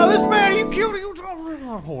 no, this man, he killed you.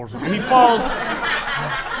 Horse.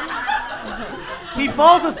 He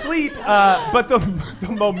falls asleep, but the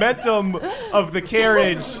momentum of the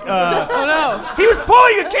carriage. Oh no! He was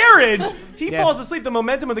pulling a carriage. He falls asleep. The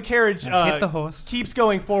momentum of the carriage hit the horse. Keeps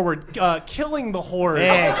going forward, killing the horse.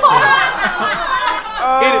 Excellent.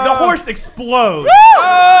 The horse explodes.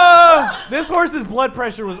 This horse's blood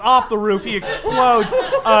pressure was off the roof. He explodes.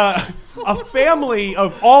 A family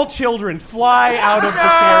of all children fly out of the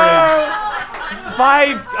carriage.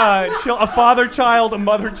 5 a father child, a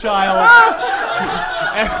mother child.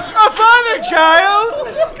 A father child?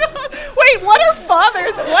 Wait, what are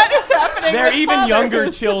fathers? What is happening? They're with even fathers?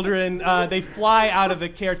 younger children. They fly out of the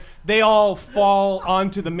carriage. They all fall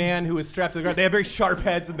onto the man who is strapped to the ground. They have very sharp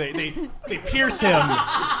heads, and they pierce him,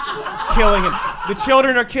 killing him. The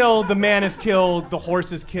children are killed. The man is killed. The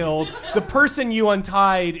horse is killed. The person you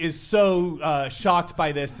untied is so shocked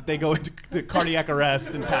by this that they go into the cardiac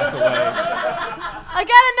arrest and pass away. I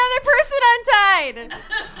got another person untied.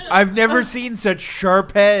 I've never seen such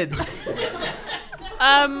sharp heads.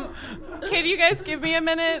 Can you guys give me a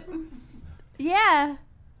minute? Yeah.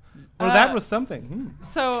 Well, that was something.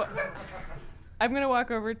 So, I'm gonna walk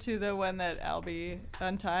over to the one that Albie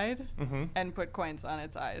untied Mm-hmm. and put coins on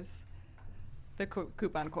its eyes. The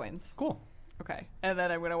coupon coins. Cool. Okay, and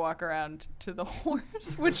then I'm gonna walk around to the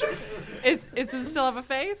horse, which does it still have a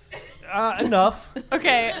face? Enough.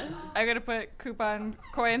 Okay, I'm gonna put coupon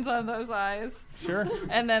coins on those eyes. Sure.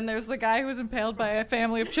 And then there's the guy who was impaled by a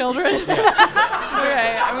family of children.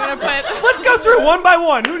 Okay, I'm gonna put. Let's go through one by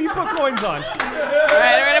one. Who do you put coins on? All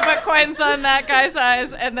right, I'm gonna put coins on that guy's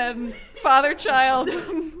eyes, and then father child.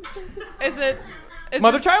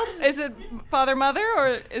 Mother child? Is it father mother,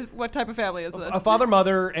 or what type of family is this? A father,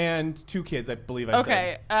 mother, and 2 kids, I believe I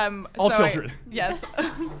Okay. said. All children. Yes.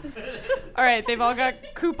 All right, they've all got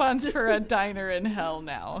coupons for a diner in hell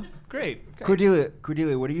now. Great. Cordelia,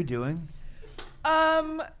 what are you doing?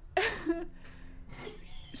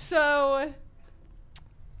 So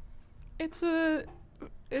it's a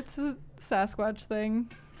Sasquatch thing.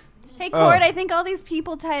 Hey, Cord, I think all these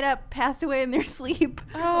people tied up passed away in their sleep.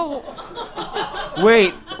 Oh.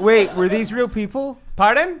 Wait, were these real people?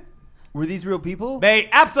 Pardon? Were these real people? They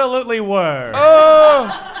absolutely were.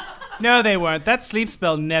 Oh! No, they weren't. That sleep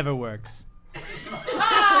spell never works.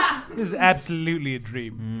 This is absolutely a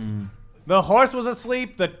dream. The horse was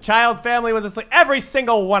asleep. The child family was asleep. Every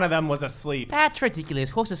single one of them was asleep. That's ridiculous.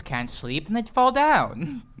 Horses can't sleep, and they'd fall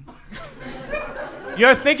down.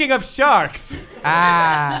 You're thinking of sharks.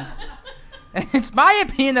 Ah. It's my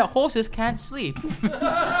opinion that horses can't sleep.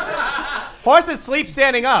 Horses sleep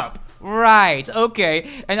standing up. Right,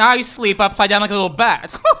 okay. And I sleep upside down like a little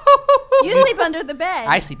bat. You sleep under the bed.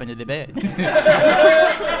 I sleep under the bed.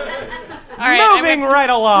 All right, Moving right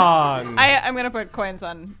along. I'm gonna put coins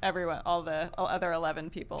on everyone, all other 11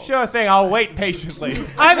 people. Sure thing. I'll wait patiently.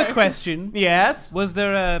 I have a question. Yes? Was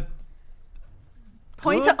there a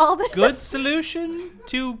Point to all this. good solution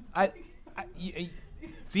to...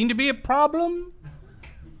 seemed to be a problem?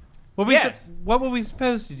 What were we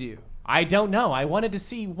supposed to do? I don't know. I wanted to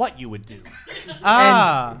see what you would do.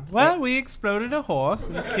 Well, we exploded a horse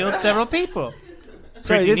and killed several people.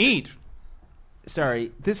 Sorry, Pretty neat.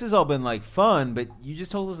 Sorry, this has all been like fun, but you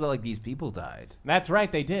just told us that like these people died. That's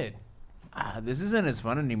right, they did. This isn't as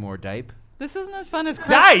fun anymore, Dipe. This isn't as fun as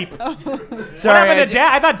Dipe. Oh. What happened to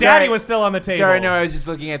Dad? I thought Daddy was still on the table. Sorry, no, I was just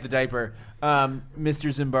looking at the diaper. Mr.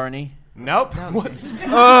 Zimbarni. Nope. What's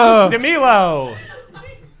DeMilo?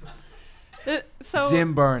 So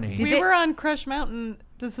Zimbarni. We were on Crush Mountain.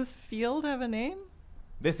 Does this field have a name?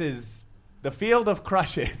 This is the field of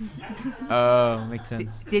crushes. Oh, makes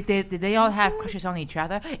sense. Did they all have crushes on each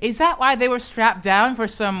other? Is that why they were strapped down for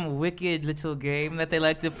some wicked little game that they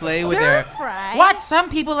like to play with their... Fry. What? Some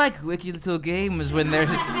people like wicked little games when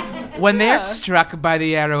they're struck by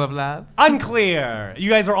the arrow of love. Unclear. You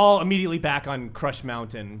guys are all immediately back on Crush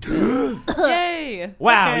Mountain. Yay!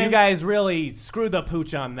 Wow, Okay. you guys really screwed the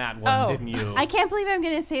pooch on that one, didn't you? I can't believe I'm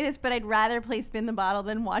going to say this, but I'd rather play Spin the Bottle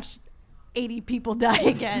than watch 80 people die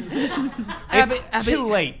again. It's too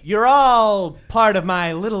late. You're all part of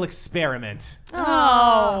my little experiment.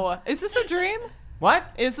 Oh. Is this a dream? What?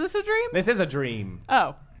 Is this a dream? This is a dream.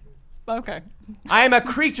 Oh. Okay. I am a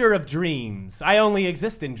creature of dreams. I only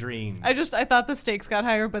exist in dreams. I thought the stakes got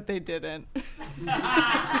higher, but they didn't.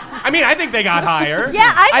 I mean, I think they got higher. Yeah,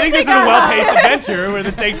 I think this they is a got well-paced higher. adventure where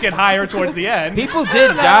the stakes get higher towards the end. People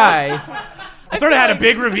did die. I sort of had a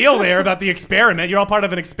big reveal there about the experiment. You're all part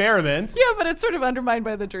of an experiment. Yeah, but it's sort of undermined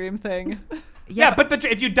by the dream thing. Yeah, but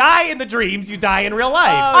if you die in the dreams, you die in real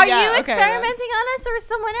life. Are you experimenting on us or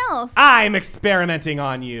someone else? I'm experimenting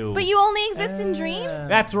on you. But you only exist in dreams?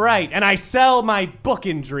 That's right, and I sell my book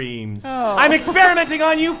in dreams. Oh. I'm experimenting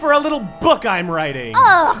on you for a little book I'm writing.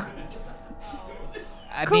 Ugh.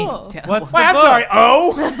 I Cool. mean, What's I'm sorry.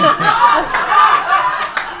 Oh.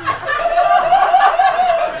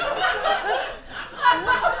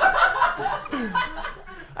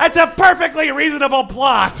 That's a perfectly reasonable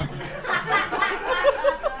plot.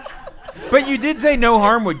 But you did say no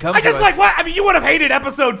harm would come to us. What? I mean, you would have hated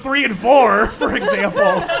episode 3 and 4, for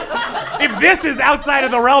example. If this is outside of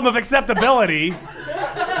the realm of acceptability.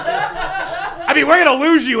 I mean, we're going to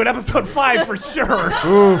lose you in episode 5 for sure.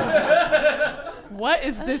 What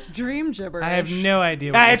is this dream gibberish? I have no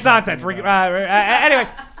idea. It's nonsense. Anyway,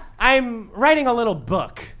 I'm writing a little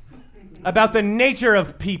book about the nature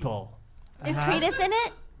of people. Is Kratos in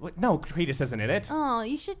it? What? No, Kratos isn't in it. Oh,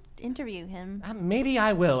 you should interview him. Maybe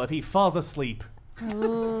I will if he falls asleep.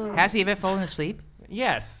 Ooh. Has he ever fallen asleep?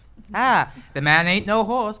 Yes. Ah, the man ain't no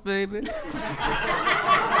horse, baby.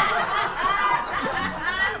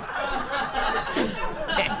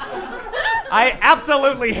 I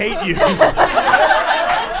absolutely hate you.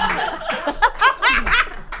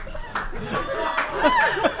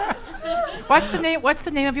 What's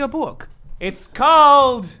the name of your book? It's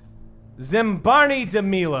called Zimbarni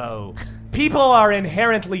DeMilo. People are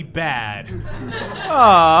inherently bad.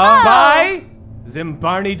 Aww. By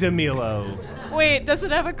Zimbarni DeMilo. Wait, does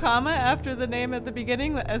it have a comma after the name at the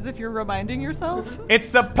beginning, as if you're reminding yourself? It's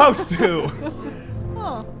supposed to.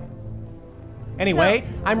 Oh. Anyway,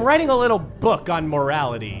 I'm writing a little book on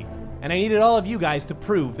morality, and I needed all of you guys to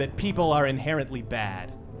prove that people are inherently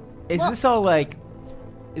bad. Is this all like,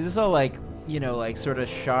 you know, like sort of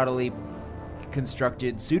shoddily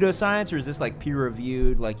constructed pseudoscience, or is this like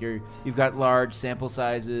peer-reviewed? Like you've got large sample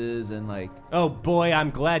sizes and like. Oh boy, I'm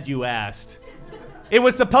glad you asked. It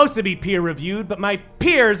was supposed to be peer-reviewed, but my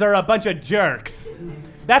peers are a bunch of jerks.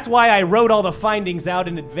 That's why I wrote all the findings out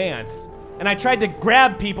in advance. And I tried to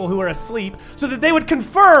grab people who were asleep so that they would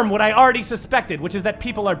confirm what I already suspected, which is that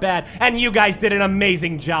people are bad, and you guys did an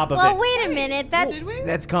amazing job of it. Well, wait a minute.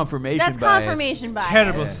 That's confirmation That's bias. confirmation bias.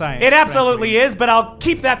 Terrible science. It absolutely is, but I'll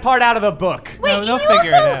keep that part out of the book. Wait, No, they'll you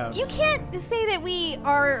figure it also out. you can't say that we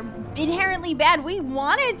are inherently bad. We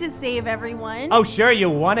wanted to save everyone. Oh, sure you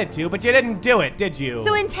wanted to, but you didn't do it, did you?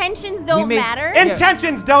 So intentions don't matter?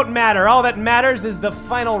 Intentions don't matter. All that matters is the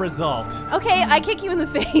final result. Okay, I kick you in the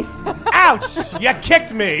face. Ouch! You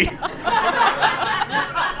kicked me.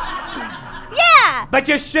 Yeah! But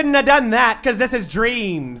you shouldn't have done that, because this is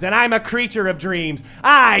dreams, and I'm a creature of dreams.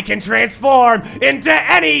 I can transform into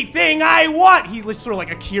anything I want. He sort of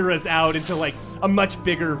like Akira's out into like a much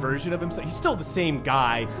bigger version of himself. He's still the same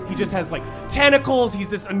guy. He just has like tentacles. He's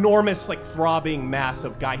this enormous, like throbbing mass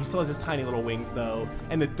of guy. He still has his tiny little wings though,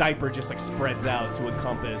 and the diaper just like spreads out to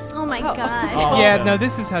encompass. Oh my god. Yeah, no,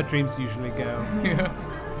 this is how dreams usually go.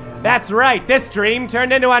 That's right. This dream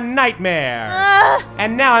turned into a nightmare.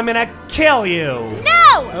 And now I'm gonna kill you.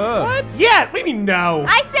 No! What? Yeah, what do you mean no?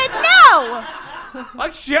 I said no!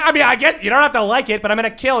 Oh, sure. I mean, I guess you don't have to like it, but I'm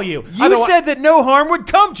gonna kill you. You said that no harm would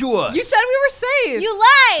come to us. You said we were safe. You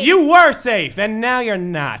lied! You were safe, and now you're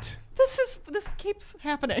not. This keeps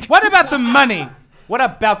happening. What about the money? What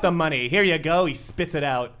about the money? Here you go. He spits it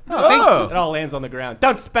out. Oh, thank you. It all lands on the ground.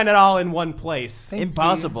 Don't spend it all in one place.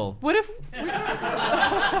 Impossible. What if... All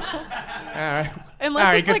right. Unless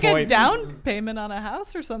All right, it's good like point. a down payment on a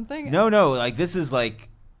house or something. No, like this is like,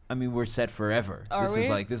 I mean, we're set forever. Are this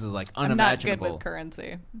we? This is like I'm not unimaginable. good with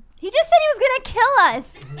currency. He just said he was gonna kill us.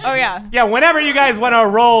 Oh, yeah. Yeah, whenever you guys want to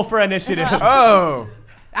roll for initiative. Oh.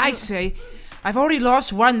 I say, I've already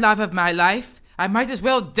lost one love of my life. I might as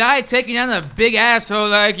well die taking on a big asshole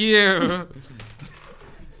like you.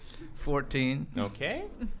 14. Okay.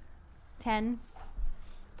 10.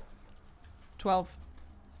 12.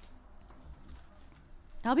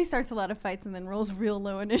 Albie starts a lot of fights and then rolls real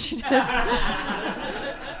low initiative.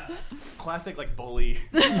 Classic, like, bully.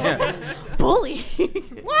 Bully.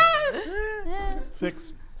 What? Yeah.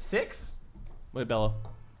 6. 6? What did Bello?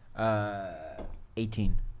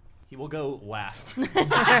 18. He will go last.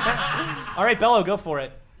 All right, Bello, go for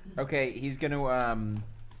it. Okay, he's gonna.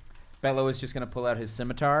 Bello is just gonna pull out his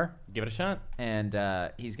scimitar. Give it a shot. And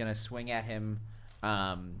he's gonna swing at him.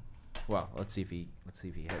 Well, let's see if he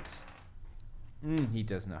hits. He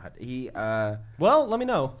does not. Well, let me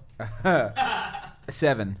know.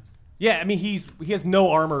 7. Yeah, I mean he has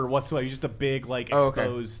no armor whatsoever. He's just a big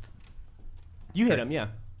exposed. You hit him, yeah.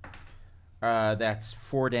 That's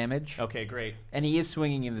 4 damage. Okay, great. And he is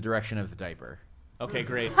swinging in the direction of the diaper. Okay,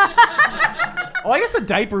 great. I guess the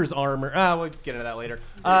diaper's armor. We'll get into that later.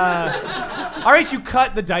 All right, you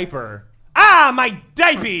cut the diaper. Ah, my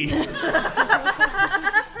diaper!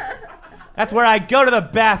 That's where I go to the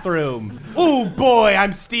bathroom. Ooh, boy,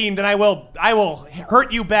 I'm steamed, and I will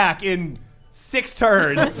hurt you back in 6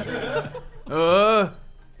 turns.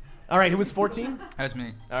 All right, who was 14? That was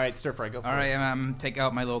me. All right, stir fry, go for it. All right, take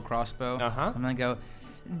out my little crossbow. Uh-huh. I'm gonna go,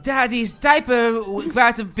 Daddy's diaper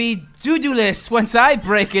about to be doo-doo-less once I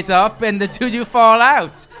break it up and the doo-doo fall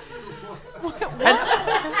out.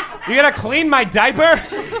 You gonna clean my diaper?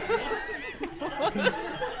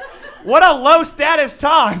 What a low status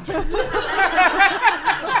taunt.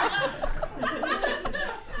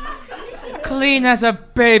 Clean as a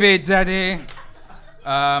baby, Daddy.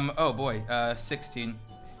 Oh boy, 16.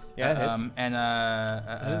 Yeah, it hits. And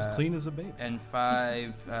That is clean as a baby. And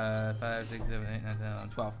 5, 5, 6, 7, 8, 9, 10, 11,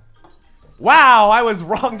 12. Wow, I was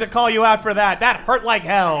wrong to call you out for that. That hurt like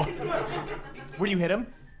hell. Where do you hit him?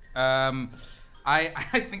 I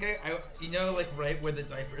think I you know, like right where the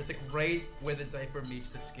diaper, it's like right where the diaper meets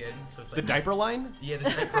the skin. So it's like The diaper line? Yeah, the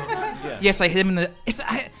diaper. Yeah. Yes, I hit him in the.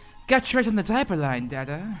 I got you right on the diaper line,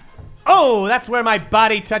 Dada. Oh, that's where my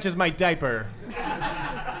body touches my diaper.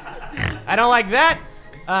 I don't like that.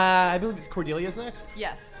 I believe it's Cordelia's next.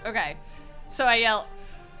 Yes. Okay. So I yell,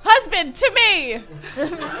 "Husband, to me!"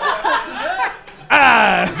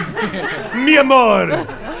 Mi amor.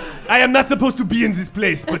 I am not supposed to be in this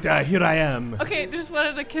place, but here I am. Okay, just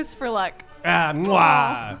wanted a kiss for luck.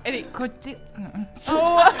 Mwah. And he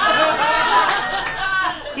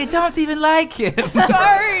You don't even like him.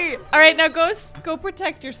 Sorry. All right, now go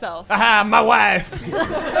protect yourself. Aha, my wife.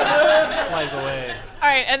 Flies away. All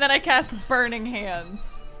right, and then I cast Burning Hands.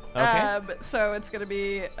 Okay. So it's gonna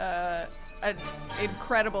be an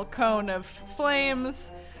incredible cone of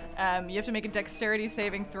flames. You have to make a dexterity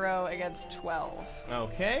saving throw against 12.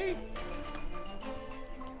 Okay.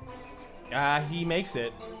 He makes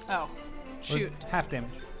it. Oh, shoot. Half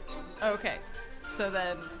damage. Okay, so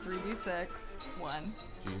then 3d6, 1,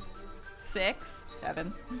 Jeez. 6,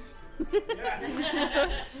 7,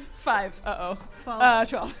 5. 12.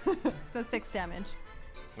 12. So 6 damage.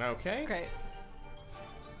 Okay. Great.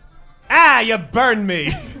 You burned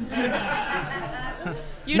me.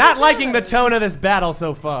 Not liking the tone of this battle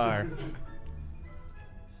so far.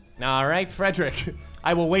 All right, Frederick.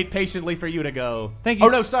 I will wait patiently for you to go. Thank you. Oh,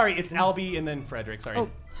 no, sorry. It's Albie and then Frederick. Sorry. Oh,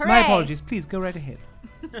 Hooray. my apologies. Please go right ahead.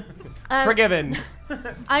 Forgiven.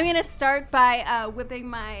 I'm going to start by whipping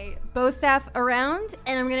my bow staff around,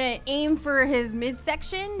 and I'm going to aim for his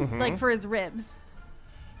midsection, like for his ribs.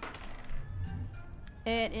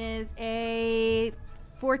 It is a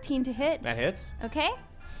 14 to hit. That hits. Okay.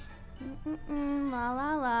 La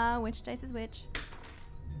la la. Which dice is which?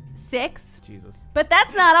 6. Jesus. But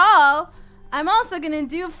that's not all. I'm also going to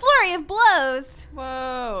do a flurry of blows.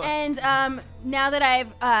 Whoa. And now that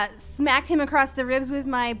I've smacked him across the ribs with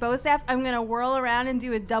my bow staff, I'm going to whirl around and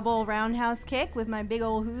do a double roundhouse kick with my big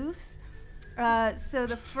old hooves. So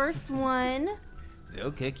the first one...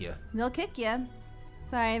 They'll kick you. They'll kick you.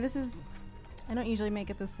 Sorry, this is... I don't usually make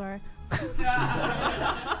it this far.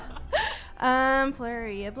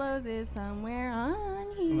 Flurry of blows is somewhere on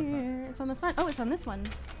here. It's on the front. Oh, it's on this one.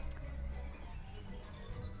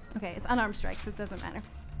 Okay, it's unarmed strikes. It doesn't matter.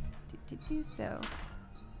 So,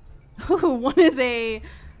 one is a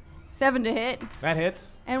 7 to hit. That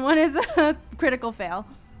hits. And one is a critical fail.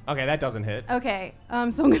 Okay, that doesn't hit. Okay, so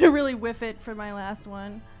I'm gonna really whiff it for my last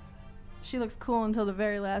one. She looks cool until the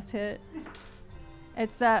very last hit.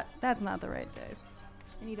 It's that's not the right dice.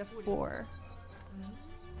 I need a 4.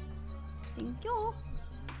 Thank you.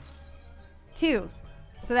 2.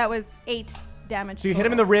 So that was 8 damage. So you hit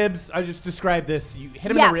him in the ribs. I just described this. You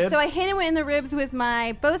hit him yeah, in the ribs. so I hit him in the ribs with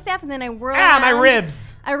my bow staff, and then I whirl my around.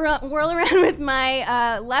 ribs! I whirl around with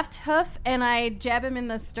my left hoof, and I jab him in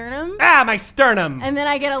the sternum. My sternum! And then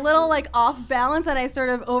I get a little, like, off balance, and I sort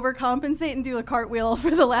of overcompensate and do a cartwheel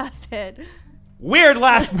for the last hit. Weird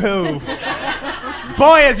last move.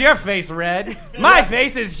 Boy, is your face red. My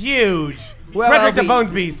face is huge. Well, Frederick the Albie,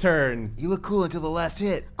 Bonesby's turn. You look cool until the last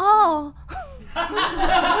hit. Oh.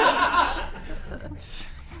 I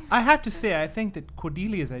have to say, I think that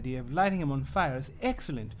Cordelia's idea of lighting him on fire is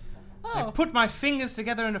excellent. I put my fingers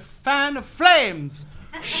together in a fan of flames,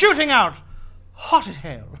 shooting out, hot as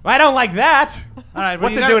hell. I don't like that. All right,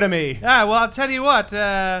 what's it do to me? Yeah, well, I'll tell you what.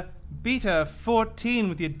 Beat a 14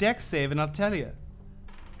 with your dex save, and I'll tell you.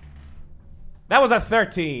 That was a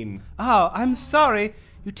 13. Oh, I'm sorry.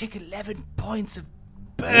 You take 11 points of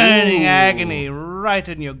burning agony right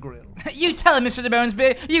in your grill. You tell him, Mr.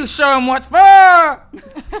 DeBonesby. You show him what's for.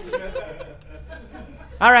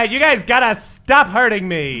 All right, you guys gotta stop hurting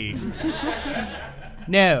me.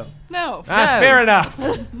 No. No. Fair enough.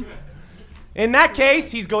 In that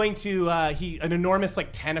case, he's going to an enormous like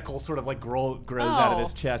tentacle sort of like grows out of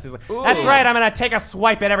his chest. He's like, that's right, I'm gonna take a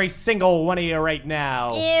swipe at every single one of you right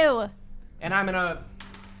now. Ew. And I'm gonna.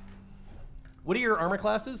 What are your armor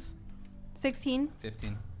classes? 16.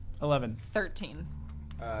 15. 11. 13.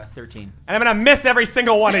 13. And I'm gonna miss every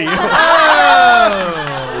single one of you.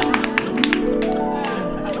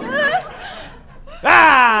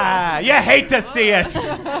 You hate to see it.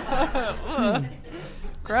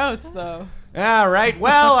 Gross, though. All right.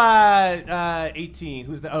 Well, 18.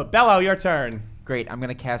 Who's the? Oh, Bello, your turn. Great. I'm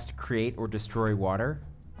gonna cast Create or Destroy Water.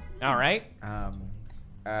 All right.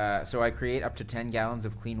 So I create up to 10 gallons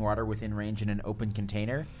of clean water within range in an open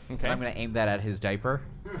container. Okay. And I'm gonna aim that at his diaper.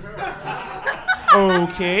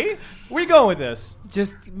 Okay. Where you going with this?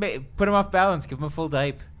 Just put him off balance. Give him a full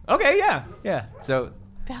diaper. Okay. Yeah. Yeah. So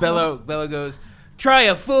Bello goes, try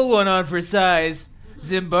a full one on for size,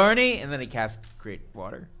 Zimbarney, and then he casts Create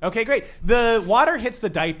Water. Okay, great. The water hits the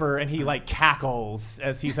diaper, and he like cackles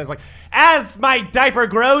as he says, like, "As my diaper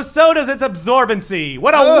grows, so does its absorbency.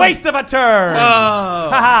 What a waste of a turn!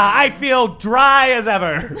 Haha! I feel dry as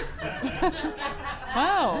ever."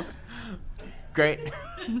 Wow. Great.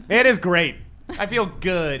 It is great. I feel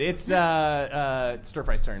good. It's Stir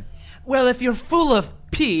Fry's turn. Well, if you're full of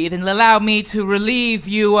pee, then allow me to relieve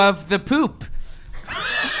you of the poop.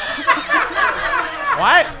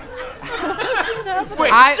 What?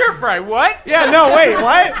 Wait, stir fry? What? Yeah, no, wait,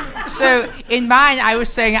 what? So in mine, I was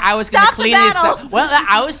saying I was going to clean his diaper. Well,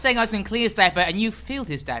 I was saying I was going to clean his diaper, and you filled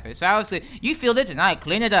his diaper. So I was like, you filled it, and I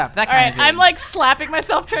clean it up. That All kind right, of thing. I'm like slapping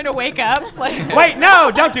myself trying to wake up. Like, Wait,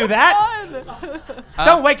 no, don't do that.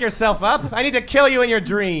 Don't wake yourself up. I need to kill you in your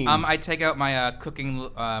dream. I take out my cooking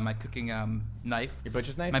knife. Your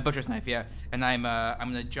butcher's knife? My butcher's knife, yeah. And I'm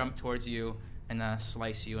gonna jump towards you and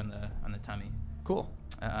slice you on the tummy. Cool.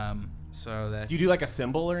 So that. Do you do like a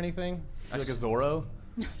symbol or anything? Like a Zorro?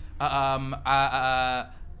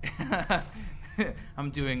 I'm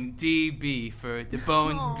doing DB for the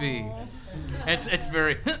bones B. It's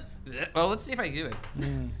very. Well, let's see if I can do it.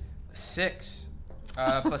 6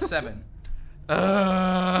 plus 7.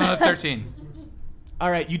 13.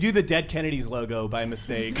 All right, you do the Dead Kennedys logo by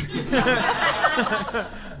mistake.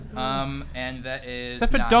 And that is.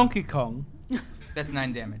 Except for 9. Donkey Kong. That's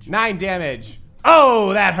 9 damage. 9 damage.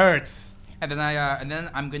 Oh, that hurts. And then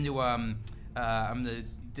I'm going to I'm gonna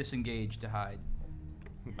disengage to hide.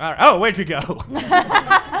 All right. Oh, where'd you go?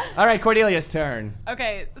 All right, Cordelia's turn.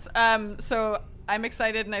 okay, so I'm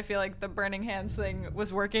excited, and I feel like the burning hands thing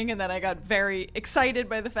was working, and then I got very excited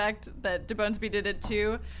by the fact that DeBonesby did it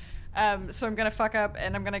too. So I'm gonna fuck up,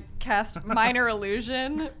 and I'm gonna cast Minor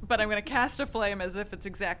Illusion, but I'm gonna cast a flame as if it's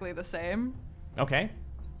exactly the same. Okay.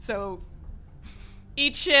 So,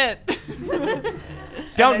 eat shit.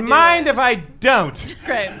 Don't mind if I don't.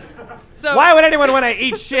 Great. So why would anyone want to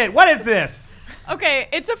eat shit? What is this? Okay,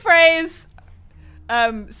 it's a phrase.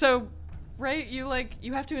 So, right,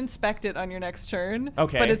 you have to inspect it on your next turn.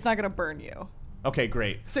 Okay. But it's not gonna burn you. Okay,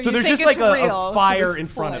 great. So you there's think just like it's real, a so fire there's in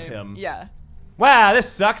front of flame. him. Yeah. Wow,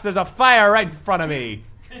 this sucks. There's a fire right in front of me.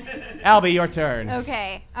 Albie, your turn.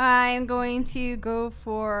 Okay, I'm going to go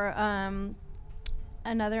for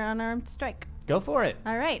another unarmed strike. Go for it.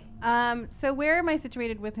 All right. So where am I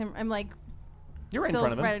situated with him? I'm like. You're right in still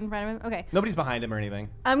front of him. Right in front of him. Okay. Nobody's behind him or anything.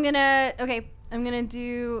 I'm gonna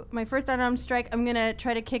do my first unarmed strike. I'm gonna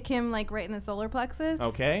try to kick him like right in the solar plexus.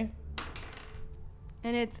 Okay.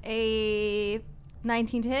 And it's a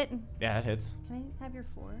 19 to hit. Yeah, that hits. Can I have your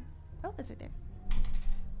 4? Oh, it's right there.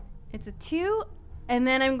 It's a 2, and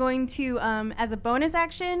then I'm going to, as a bonus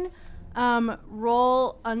action,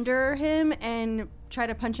 roll under him and try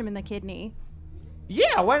to punch him in the kidney.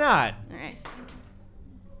 Yeah, why not? All right.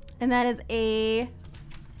 And that is a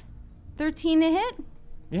 13 to hit.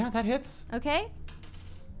 Yeah, that hits. Okay.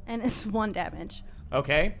 And it's 1 damage.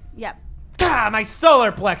 Okay. Yep. Ah, my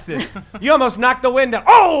solar plexus! You almost knocked the wind out.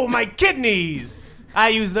 Oh, my kidneys! I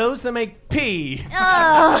use those to make pee.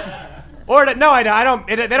 Or no, I don't.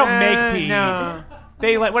 They don't make pee. No.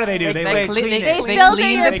 They what do they do? They clean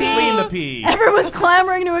the pee. Everyone's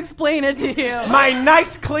clamoring to explain it to you. My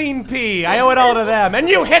nice clean pee. I owe it all to them, and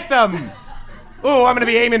you hit them. Ooh, I'm gonna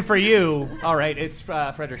be aiming for you. All right, it's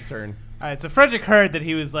Frederick's turn. All right, so Frederick heard that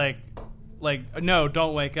he was like, no,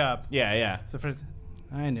 don't wake up. Yeah. So Frederick,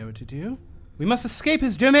 I know what to do. We must escape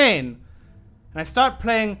his domain. And I start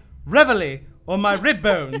playing Reveille on my rib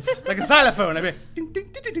bones like a xylophone. I mean,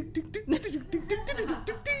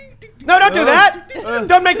 no, don't do that.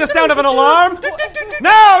 Don't make the sound of an alarm.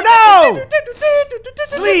 No.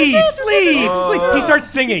 Sleep. He starts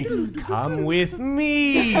singing. Come with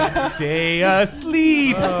me, stay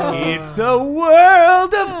asleep. It's a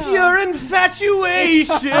world of pure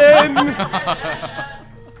infatuation.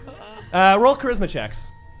 Roll charisma checks.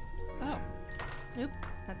 Oh. Oop.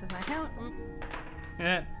 That does not count.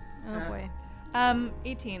 yeah. Oh boy.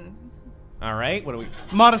 18. All right. What do we?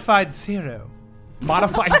 Modified 0.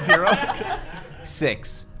 Modified 0.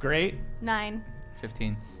 6. Great. 9.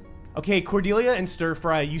 15. Okay, Cordelia and Stir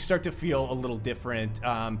Fry, you start to feel a little different.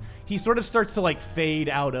 He sort of starts to like fade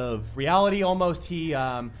out of reality almost. He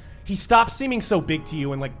stops seeming so big to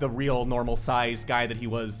you, and like the real normal sized guy that he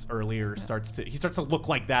was earlier starts to look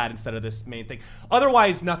like that instead of this main thing.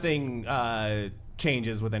 Otherwise, nothing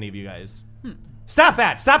changes with any of you guys. Stop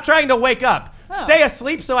that! Stop trying to wake up. Stay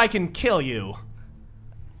asleep so I can kill you.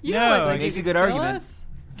 You No, don't look like makes you a could good kill argument. us.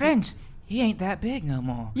 Friends, he ain't that big no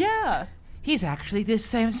more. Yeah. He's actually the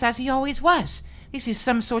same size he always was. This is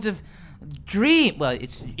some sort of dream. Well, it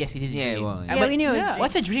is a dream. Well, Yeah, we knew it was a dream.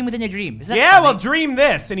 What's a dream within a dream? Is that Yeah, funny? well, dream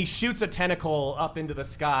this, and he shoots a tentacle up into the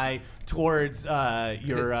sky towards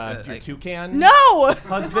your like- toucan. No!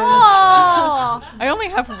 Husband. Oh! I only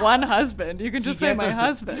have one husband. You can just say gets my a-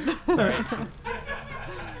 husband. Sorry.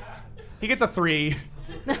 He gets a 3.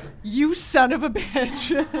 You son of a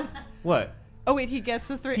bitch. What? Oh wait, he gets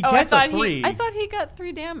a 3. He I gets a thought 3. I thought he got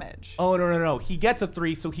 3 damage. Oh, no. He gets a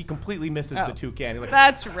 3, so he completely misses the toucan. He's like,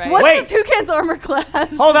 That's right. What's Wait. the toucan's armor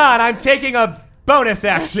class? hold on, I'm taking a Bonus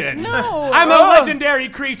action. No. I'm a legendary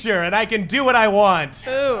creature, and I can do what I want.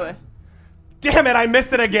 Ooh. Damn it, I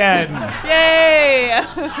missed it again. Yay.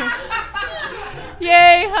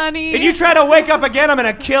 Yay, honey. If you try to wake up again, I'm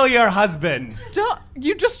going to kill your husband.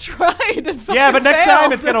 You just tried and Yeah, but next failed.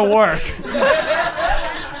 time it's going to work.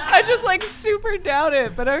 I just like super doubt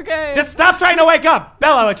it, but okay. Just stop trying to wake up.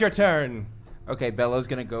 Bello, it's your turn. Okay, Bello's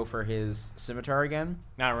gonna go for his scimitar again.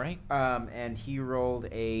 All right. And he rolled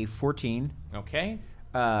a 14. Okay.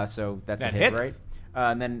 So that's That a hit, hits. right?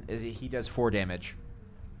 And then he does 4 damage.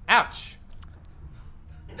 Ouch.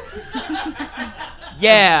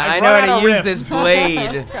 Yeah, I know run how out to of use riffs. this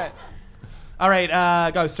blade. Okay. All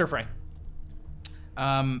right, go, Stir Fry.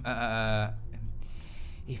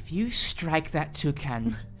 If you strike that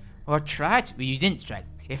toucan, or try to, you didn't strike.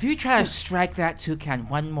 If you try to strike that toucan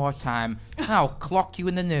one more time, I'll clock you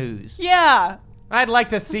in the nose. Yeah. I'd like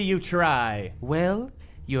to see you try. Well,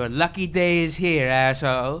 your lucky day is here,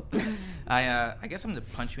 asshole. I guess I'm gonna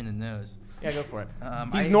punch you in the nose. Yeah, go for it.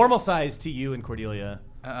 He's normal size to you and Cordelia.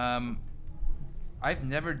 I've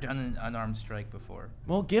never done an unarmed strike before.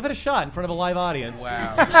 Well, give it a shot in front of a live audience.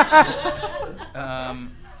 Wow.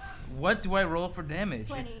 What do I roll for damage?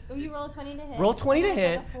 20. Oh, you roll 20 to hit. Roll 20 to And hit.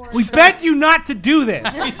 then get a 4. We begged you not to do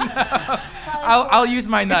this. I'll use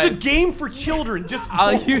my knife. It's a game for children. Just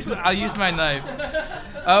I'll use my knife.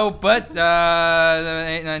 Oh, but 8,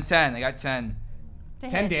 9, 10. I got 10.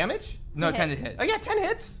 10 damage? No, 10 to hit. Oh yeah, 10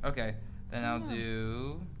 hits. Okay, then I'll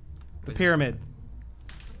do The pyramid.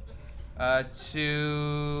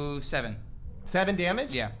 2, 7. 7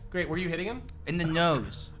 damage? Yeah. Great. Were you hitting him? In the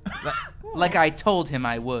nose, like I told him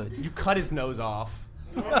I would. You cut his nose off.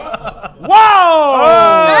 Whoa!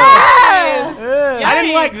 I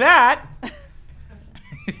didn't like that.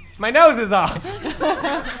 My nose is off.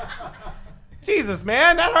 Jesus,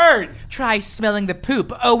 man, that hurt. Try smelling the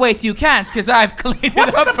poop. Oh wait, you can't, because I've cleaned it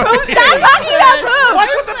up for Stop you. talking about poop.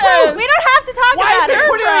 What's with the poop? We don't have to talk Why about is it it.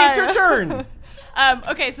 Cordelia? It's your turn.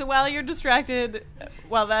 Okay, so while you're distracted,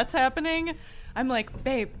 while that's happening, I'm like,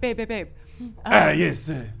 babe. Yes,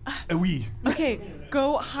 oui. Okay,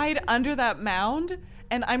 go hide under that mound,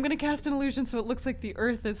 and I'm gonna cast an illusion so it looks like the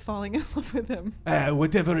earth is falling in love with him.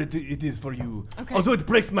 Whatever it is for you. Okay. Although it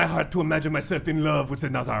breaks my heart to imagine myself in love with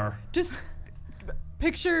another. Just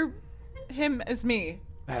picture him as me.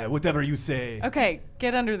 Whatever you say. Okay,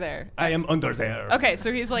 get under there. I am under there. Okay,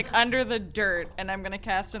 so he's like under the dirt, and I'm gonna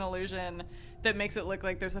cast an illusion that makes it look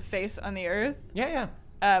like there's a face on the earth. Yeah.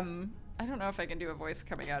 I don't know if I can do a voice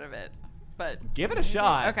coming out of it, but Give it a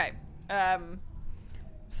shot. okay.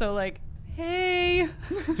 So like, hey.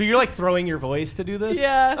 So you're like throwing your voice to do this?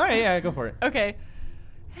 Yeah. All right, yeah, go for it. Okay.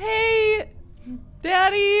 Hey,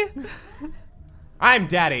 Daddy. I'm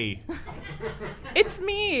Daddy. It's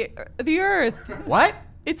me, the Earth. What?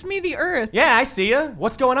 It's me, the Earth. Yeah, I see ya.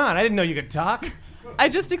 What's going on? I didn't know you could talk. I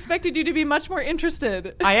just expected you to be much more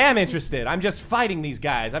interested. I am interested. I'm just fighting these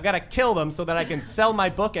guys. I've got to kill them so that I can sell my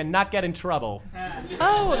book and not get in trouble.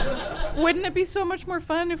 Oh, wouldn't it be so much more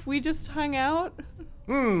fun if we just hung out?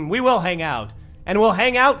 We will hang out. And we'll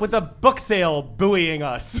hang out with the book sale buoying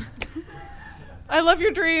us. I love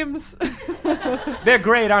your dreams. They're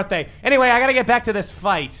great, aren't they? Anyway, I got to get back to this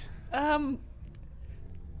fight.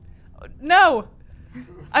 No.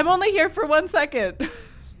 I'm only here for 1 second.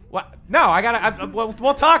 What? No, I got to...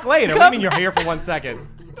 We'll talk later. What do you mean you're here for 1 second?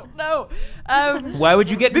 No. Why would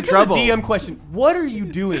you get in trouble? This is a DM question. What are you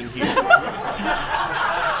doing here?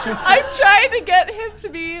 I'm trying to get him to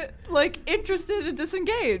be, like, interested and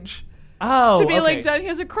disengage. Oh, To be, okay. like, done. He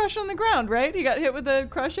has a crush on the ground, right? He got hit with a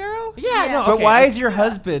crush arrow? Yeah, no, But okay. why is your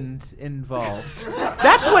husband involved?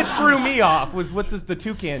 That's what threw me off, was what is the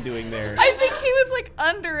toucan doing there? I think he was, like,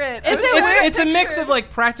 under it. It's a mix of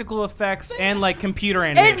like practical effects and like computer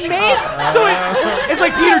animation. It's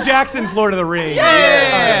like Peter Jackson's Lord of the Rings.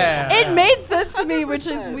 Yeah. It made sense to me, which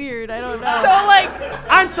is weird. I don't know. So, like,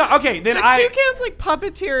 I'm sorry. Okay, then the toucan's, like,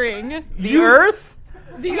 puppeteering. The Earth?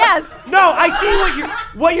 Yes. No, I see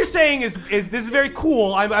what you're saying is this is very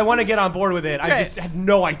cool. I want to get on board with it. I Great. just had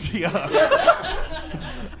no idea.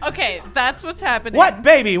 Okay, that's what's happening. What,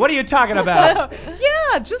 baby? What are you talking about?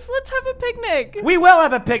 Yeah, just let's have a picnic. We will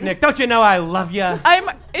have a picnic. Don't you know I love you?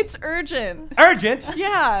 It's urgent. Urgent?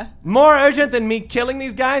 Yeah, More urgent than me killing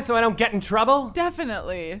these guys so I don't get in trouble?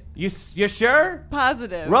 definitely. You sure?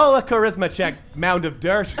 Positive. Roll a charisma check, mound of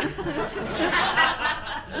dirt.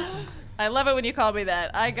 I love it when you call me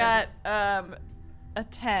that. I got a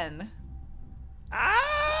 10.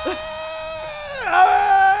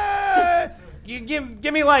 You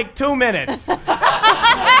give me like 2 minutes. No.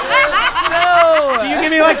 Can you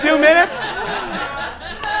give me like 2 minutes?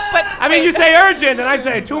 But I mean, you say urgent, and I'm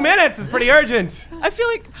saying 2 minutes is pretty urgent. I feel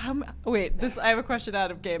like. I have a question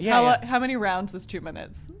out of game. Yeah, How many rounds is 2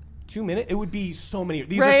 minutes? 2 minutes? It would be so many.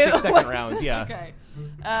 These Right? are 6-second rounds, yeah. Okay.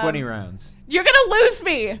 20 rounds. You're gonna lose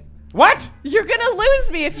me. What? You're gonna lose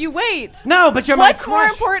me if you wait. No, but you're my What's more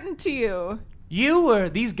crush. important to you? You or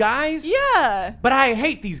these guys? Yeah. But I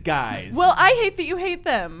hate these guys. Well, I hate that you hate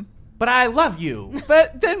them. But I love you.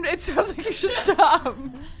 But then it sounds like you should stop.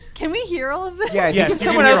 Can we hear all of this? Yeah, I Yes, think you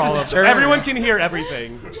someone can hear else's all of it. turn. Everyone can hear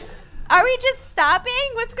everything. Are we just stopping?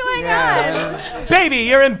 What's going on? Baby,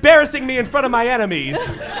 you're embarrassing me in front of my enemies.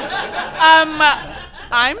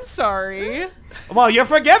 I'm sorry. Well, you're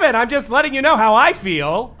forgiven. I'm just letting you know how I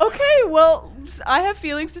feel. Okay, well, I have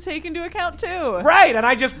feelings to take into account too. Right,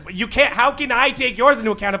 and you can't, how can I take yours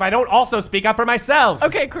into account if I don't also speak up for myself?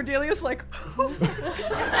 Okay, Cordelia's like, what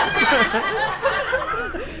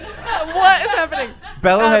is happening?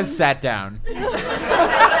 Bella has sat down.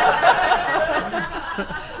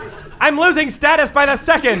 I'm losing status by the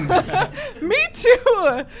second. Me too.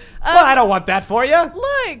 Well, I don't want that for you.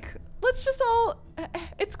 Look, let's just all.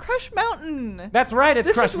 It's Crush Mountain. That's right, it's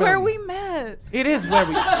This Crush is where Mountain. we met. It is where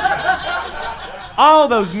we... All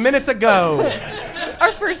those minutes ago.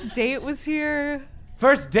 Our first date was here.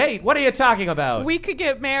 First date? What are you talking about? We could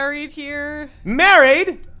get married here.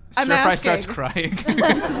 Married? I'm Stir-Fry asking. starts crying.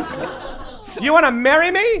 You want to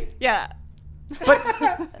marry me? Yeah. But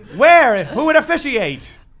where? Who would officiate?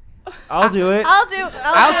 I'll do it. I'll do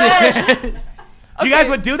it. You guys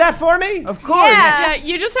would do that for me? Of course. Yeah,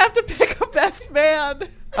 you just have to pick a best man.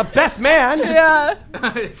 A best man? Yeah.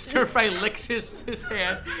 Stir-Fry licks his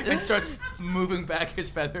hands and starts moving back his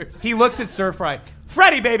feathers. He looks at Stir-Fry.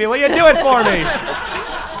 Freddie, baby, will you do it for me?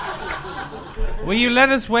 Will you let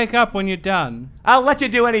us wake up when you're done? I'll let you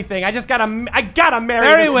do anything. I gotta marry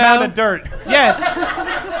Very this well. mound of dirt. Yes.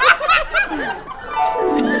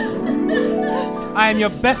 I am your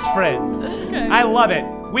best friend. Okay. I love it.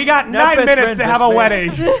 We got Not 9 best minutes friend, to best have a man.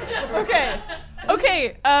 wedding.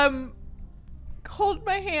 Okay. Hold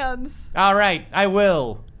my hands. All right, I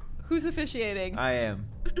will. Who's officiating? I am.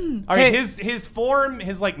 All right, his form,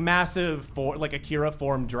 his like massive like Akira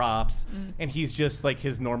form drops, and he's just like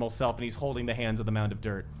his normal self, and he's holding the hands of the mound of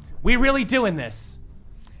dirt. We really doing this?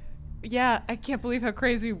 Yeah, I can't believe how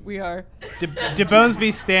crazy we are.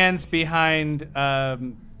 DeBonesby stands behind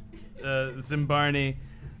Zimbarni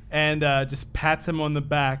and just pats him on the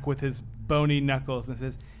back with his bony knuckles and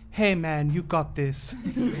says, "Hey man, you got this."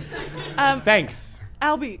 Thanks.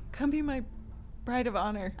 Albie, come be my bride of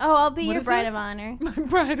honor. Oh, I'll be What your is bride it? of honor. My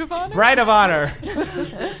bride of honor? Bride of honor.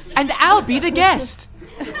 And I'll be the guest.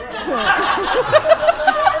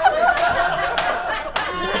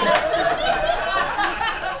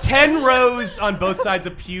 10 rows on both sides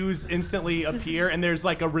of pews instantly appear, and there's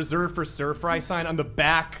like a reserve for Stir-Fry sign on the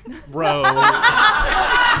back row.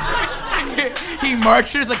 He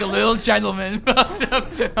marches like a little gentleman up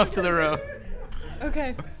to the row.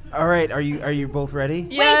 Okay. All right, are you both ready?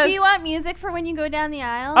 Wait, do you want music for when you go down the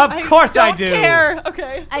aisle? Of course I do. Don't care.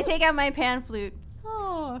 Okay. I take out my pan flute.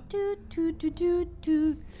 Oh. Toot, toot, toot, toot,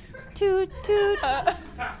 toot, toot, toot.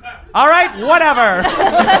 All right, whatever.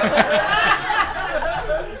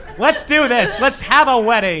 Let's do this. Let's have a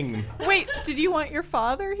wedding. Wait, did you want your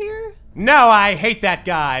father here? No, I hate that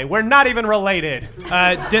guy. We're not even related.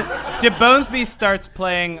 DeBonesby starts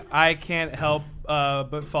playing "I Can't Help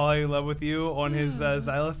But Fall in Love with You" on his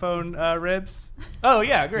xylophone ribs. Oh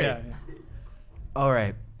yeah, great. Yeah. All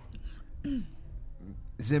right.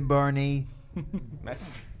 Zimbarni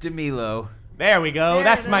That's DeMilo. there we go. There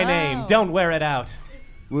That's it my is. name. Don't wear it out.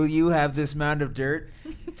 Will you have this mound of dirt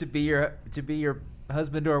to be your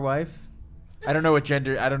husband or wife? I don't know what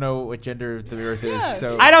gender the earth Yeah. is.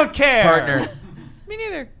 So I don't care. partner. Me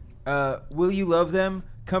neither. Will you love them,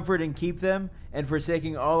 comfort and keep them, and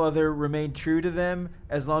forsaking all other remain true to them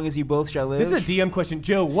as long as you both shall live? This is a DM question.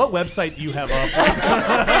 Joe, what website do you have up?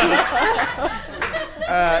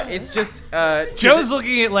 It's just Joe's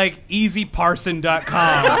looking at like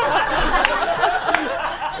easyparson.com.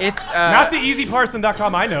 It's Not the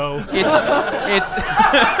easyparson.com I know.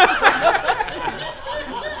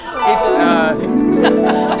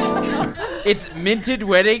 It's minted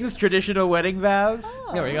weddings, traditional wedding vows.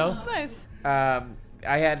 There we go. Nice.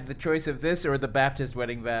 I had the choice of this or the Baptist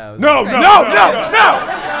wedding vows. No.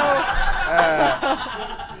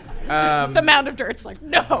 The mound of dirt's like,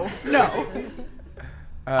 no.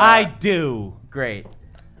 I do. Great.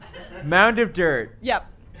 Mound of dirt. Yep.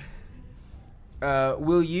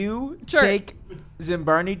 Will you Sure. take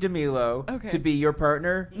Zimbarni DeMilo Okay. to be your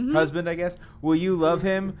partner, husband, I guess? Will you love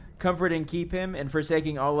him, comfort and keep him, and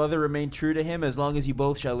forsaking all other remain true to him as long as you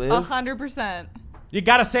both shall live? 100%. You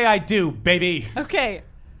gotta say I do, baby. Okay,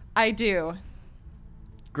 I do.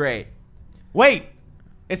 Great. Wait.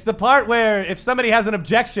 It's the part where if somebody has an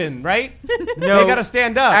objection, right? No. They gotta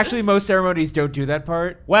stand up. Actually, most ceremonies don't do that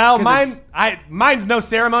part. Well, 'Cause mine's no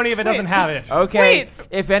ceremony if it doesn't have it. Okay.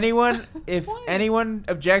 If anyone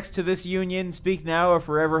objects to this union, speak now or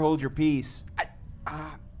forever hold your peace.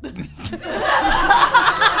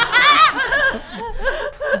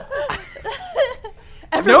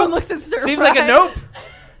 Everyone Nope. looks at Stir Seems Fry. like a nope.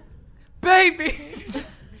 Baby.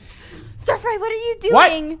 Stir Fry, what are you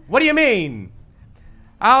doing? What do you mean?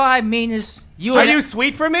 All I mean is you. Are you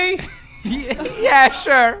sweet for me? Yeah,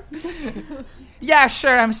 sure. Yeah,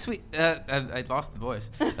 sure. I'm sweet. I lost the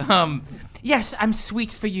voice. Yes, I'm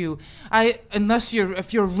sweet for you.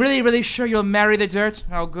 If you're really, really sure you'll marry the dirt,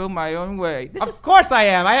 I'll go my own way. Of course I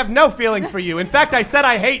am. I have no feelings for you. In fact, I said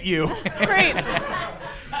I hate you. Great.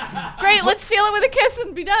 Great, let's seal it with a kiss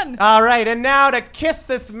and be done. All right, and now to kiss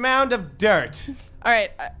this mound of dirt. All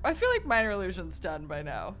right, I feel like minor illusion's done by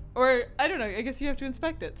now. Or, I don't know, I guess you have to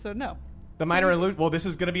inspect it, so no. The minor illusion. Well, this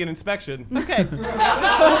is going to be an inspection. Okay.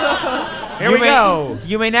 Here we go.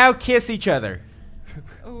 You may now kiss each other.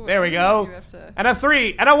 Ooh, There we go. you have to- And a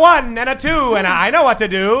 3, and a 1, and a 2, and I know what to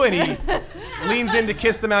do. And he leans in to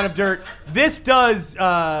kiss the mound of dirt. This does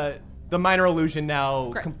the minor illusion now.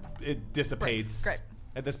 Great. It dissipates. Great.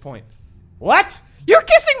 At this point. What? You're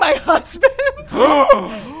kissing my husband!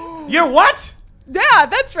 You're what? Yeah,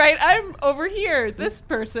 that's right. I'm over here. This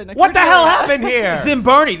person. What the hell happened here?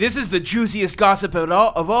 Zimbarney, this is the juiciest gossip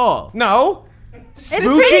of all. No.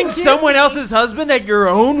 Smooching someone else's husband at your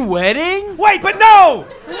own wedding? Wait, but no!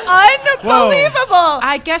 Unbelievable!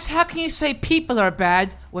 I guess how can you say people are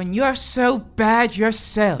bad when you're so bad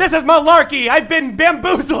yourself? This is malarkey. I've been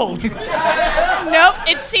bamboozled. Nope,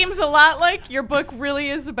 it seems a lot like your book really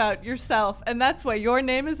is about yourself, and that's why your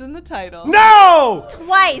name is in the title. No!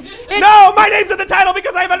 Twice. No, my name's in the title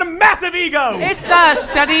because I have a massive ego. It's not a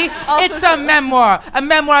study. It's a memoir. A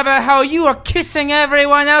memoir about how you are kissing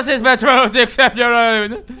everyone else's betrothed except your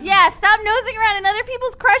own. Yeah, stop nosing around in other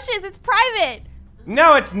people's crushes. It's private.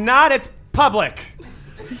 No, it's not. It's public.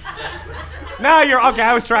 No, you're okay.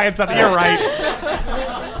 I was trying something. You're right.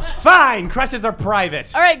 Fine. Crushes are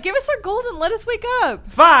private. All right, give us our gold and let us wake up.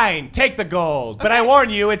 Fine. Take the gold. But I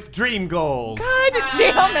warn you, it's dream gold. God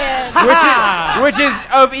damn it. Which is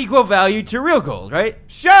of equal value to real gold, right?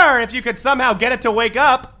 Sure, if you could somehow get it to wake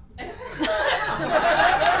up.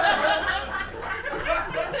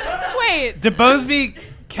 Wait. DeBonesby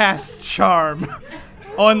casts charm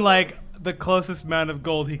on like the closest amount of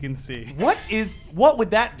gold he can see. What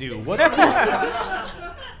would that do?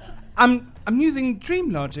 I'm using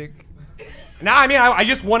dream logic. No, I mean I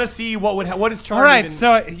just want to see what is charm. All right, even-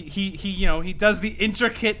 so he does the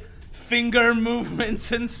intricate finger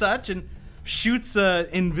movements and such, and shoots an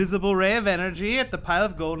invisible ray of energy at the pile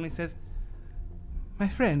of gold, and he says, "My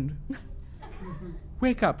friend,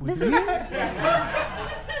 wake up with me.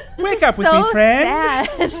 Wake up with me, friend."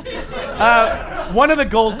 One of the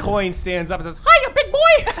gold coins stands up and says, "Hiya, big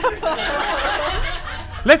boy."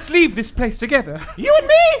 Let's leave this place together. You and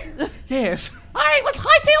me? Yes. All right, let's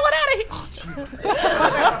hightail it out of here. Oh,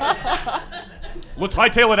 let's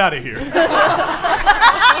hightail it out of here.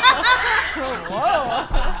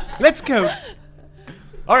 Let's go.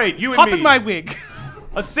 All right, you and Hop me. in my wig.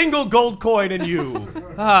 A single gold coin and you.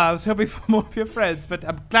 I was hoping for more of your friends, but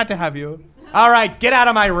I'm glad to have you. All right, get out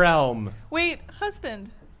of my realm. Wait,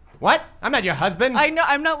 husband. What? I'm not your husband. I know.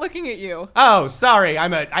 I'm not looking at you. Oh, sorry.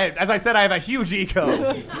 As I said, I have a huge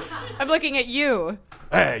ego. I'm looking at you.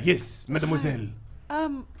 Yes, mademoiselle.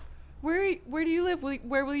 Where do you live?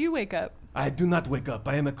 Where will you wake up? I do not wake up.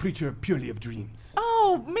 I am a creature purely of dreams.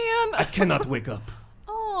 Oh man. I cannot wake up.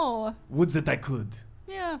 Oh. Would that I could.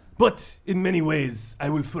 Yeah. But in many ways, I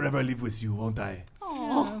will forever live with you, won't I?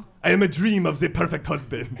 Oh. I am a dream of the perfect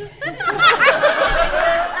husband.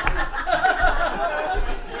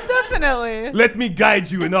 Definitely. Let me guide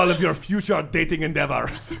you in all of your future dating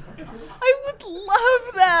endeavors. I would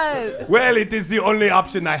love that. Well, it is the only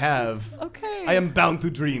option I have. Okay. I am bound to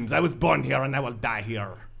dreams. I was born here and I will die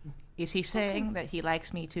here. Is he saying that he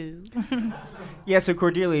likes me too? Yeah, so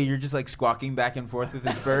Cordelia, you're just like squawking back and forth with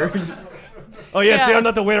this bird. Oh, yes, Yeah. they are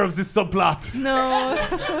not aware of this subplot. No.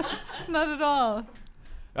 Not at all.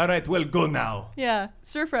 All right, well, go now. Yeah.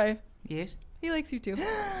 Stir Fry. Yes. He likes you too.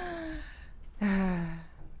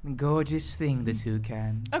 Gorgeous thing the two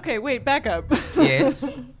can. Okay, wait, back up. Yes.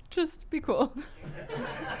 Just be cool.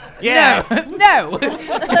 Yeah. No.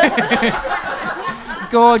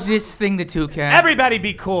 Gorgeous thing the two can. Everybody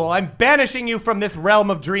be cool. I'm banishing you from this realm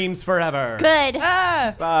of dreams forever. Good.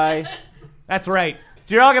 Ah. Bye. That's right.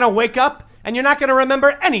 So you're all going to wake up and you're not going to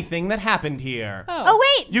remember anything that happened here. Oh,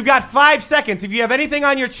 wait. You got 5 seconds. If you have anything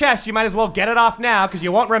on your chest, you might as well get it off now because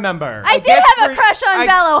you won't remember. I did have a crush on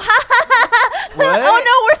Bello. What? Oh,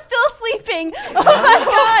 no, we're still sleeping. Oh, my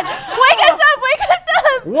God. Wake us up. Wake us up.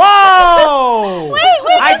 Whoa!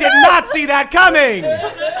 Wait I us did up. not see that coming. You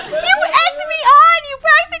egged me on. You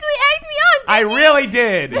practically egged me on. I really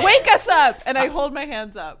did. Wake us up, and I hold my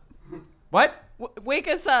hands up. What? Wake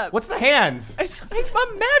us up. What's the hands? I'm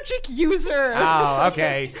a magic user. Oh,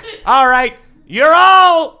 okay. All right. You're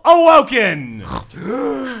all awoken.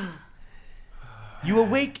 You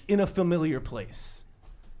awake in a familiar place.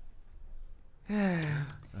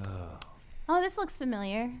 Oh, this looks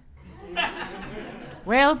familiar.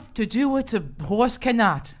 Well, to do what a horse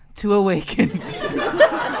cannot, to awaken.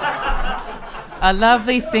 A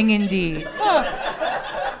lovely thing indeed.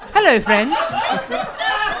 Hello, friends.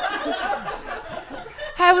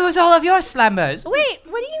 How was all of your slumbers? Wait,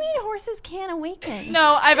 what do you mean horses can't awaken?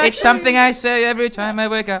 No, I've actually... It's something I say every time I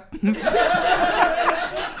wake up.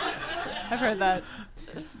 I've heard that.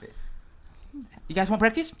 You guys want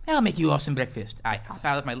breakfast? I'll make you all some breakfast. I hop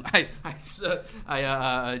out of my hop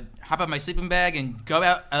out of my sleeping bag and go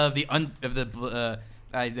out of the and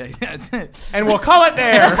we'll call it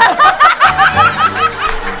there.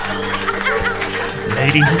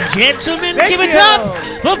 Ladies and gentlemen, Thank give it you. up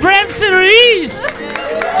for Branson Reese,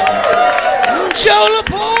 Joe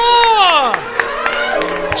Lepore,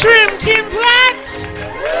 Trim Tim Platt,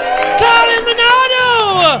 Colin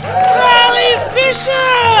Minardo, Ali Fisher,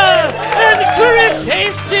 and Chris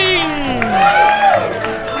Hastings.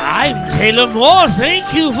 I'm Taylor Moore.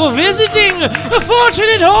 Thank you for visiting The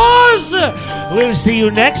Fortunate Horse. We'll see you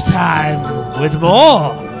next time with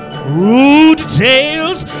more Rude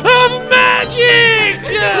Tales of Magic.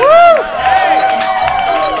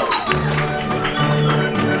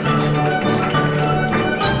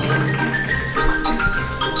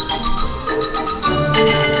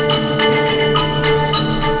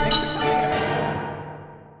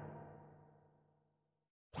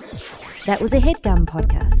 That was a HeadGum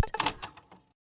podcast.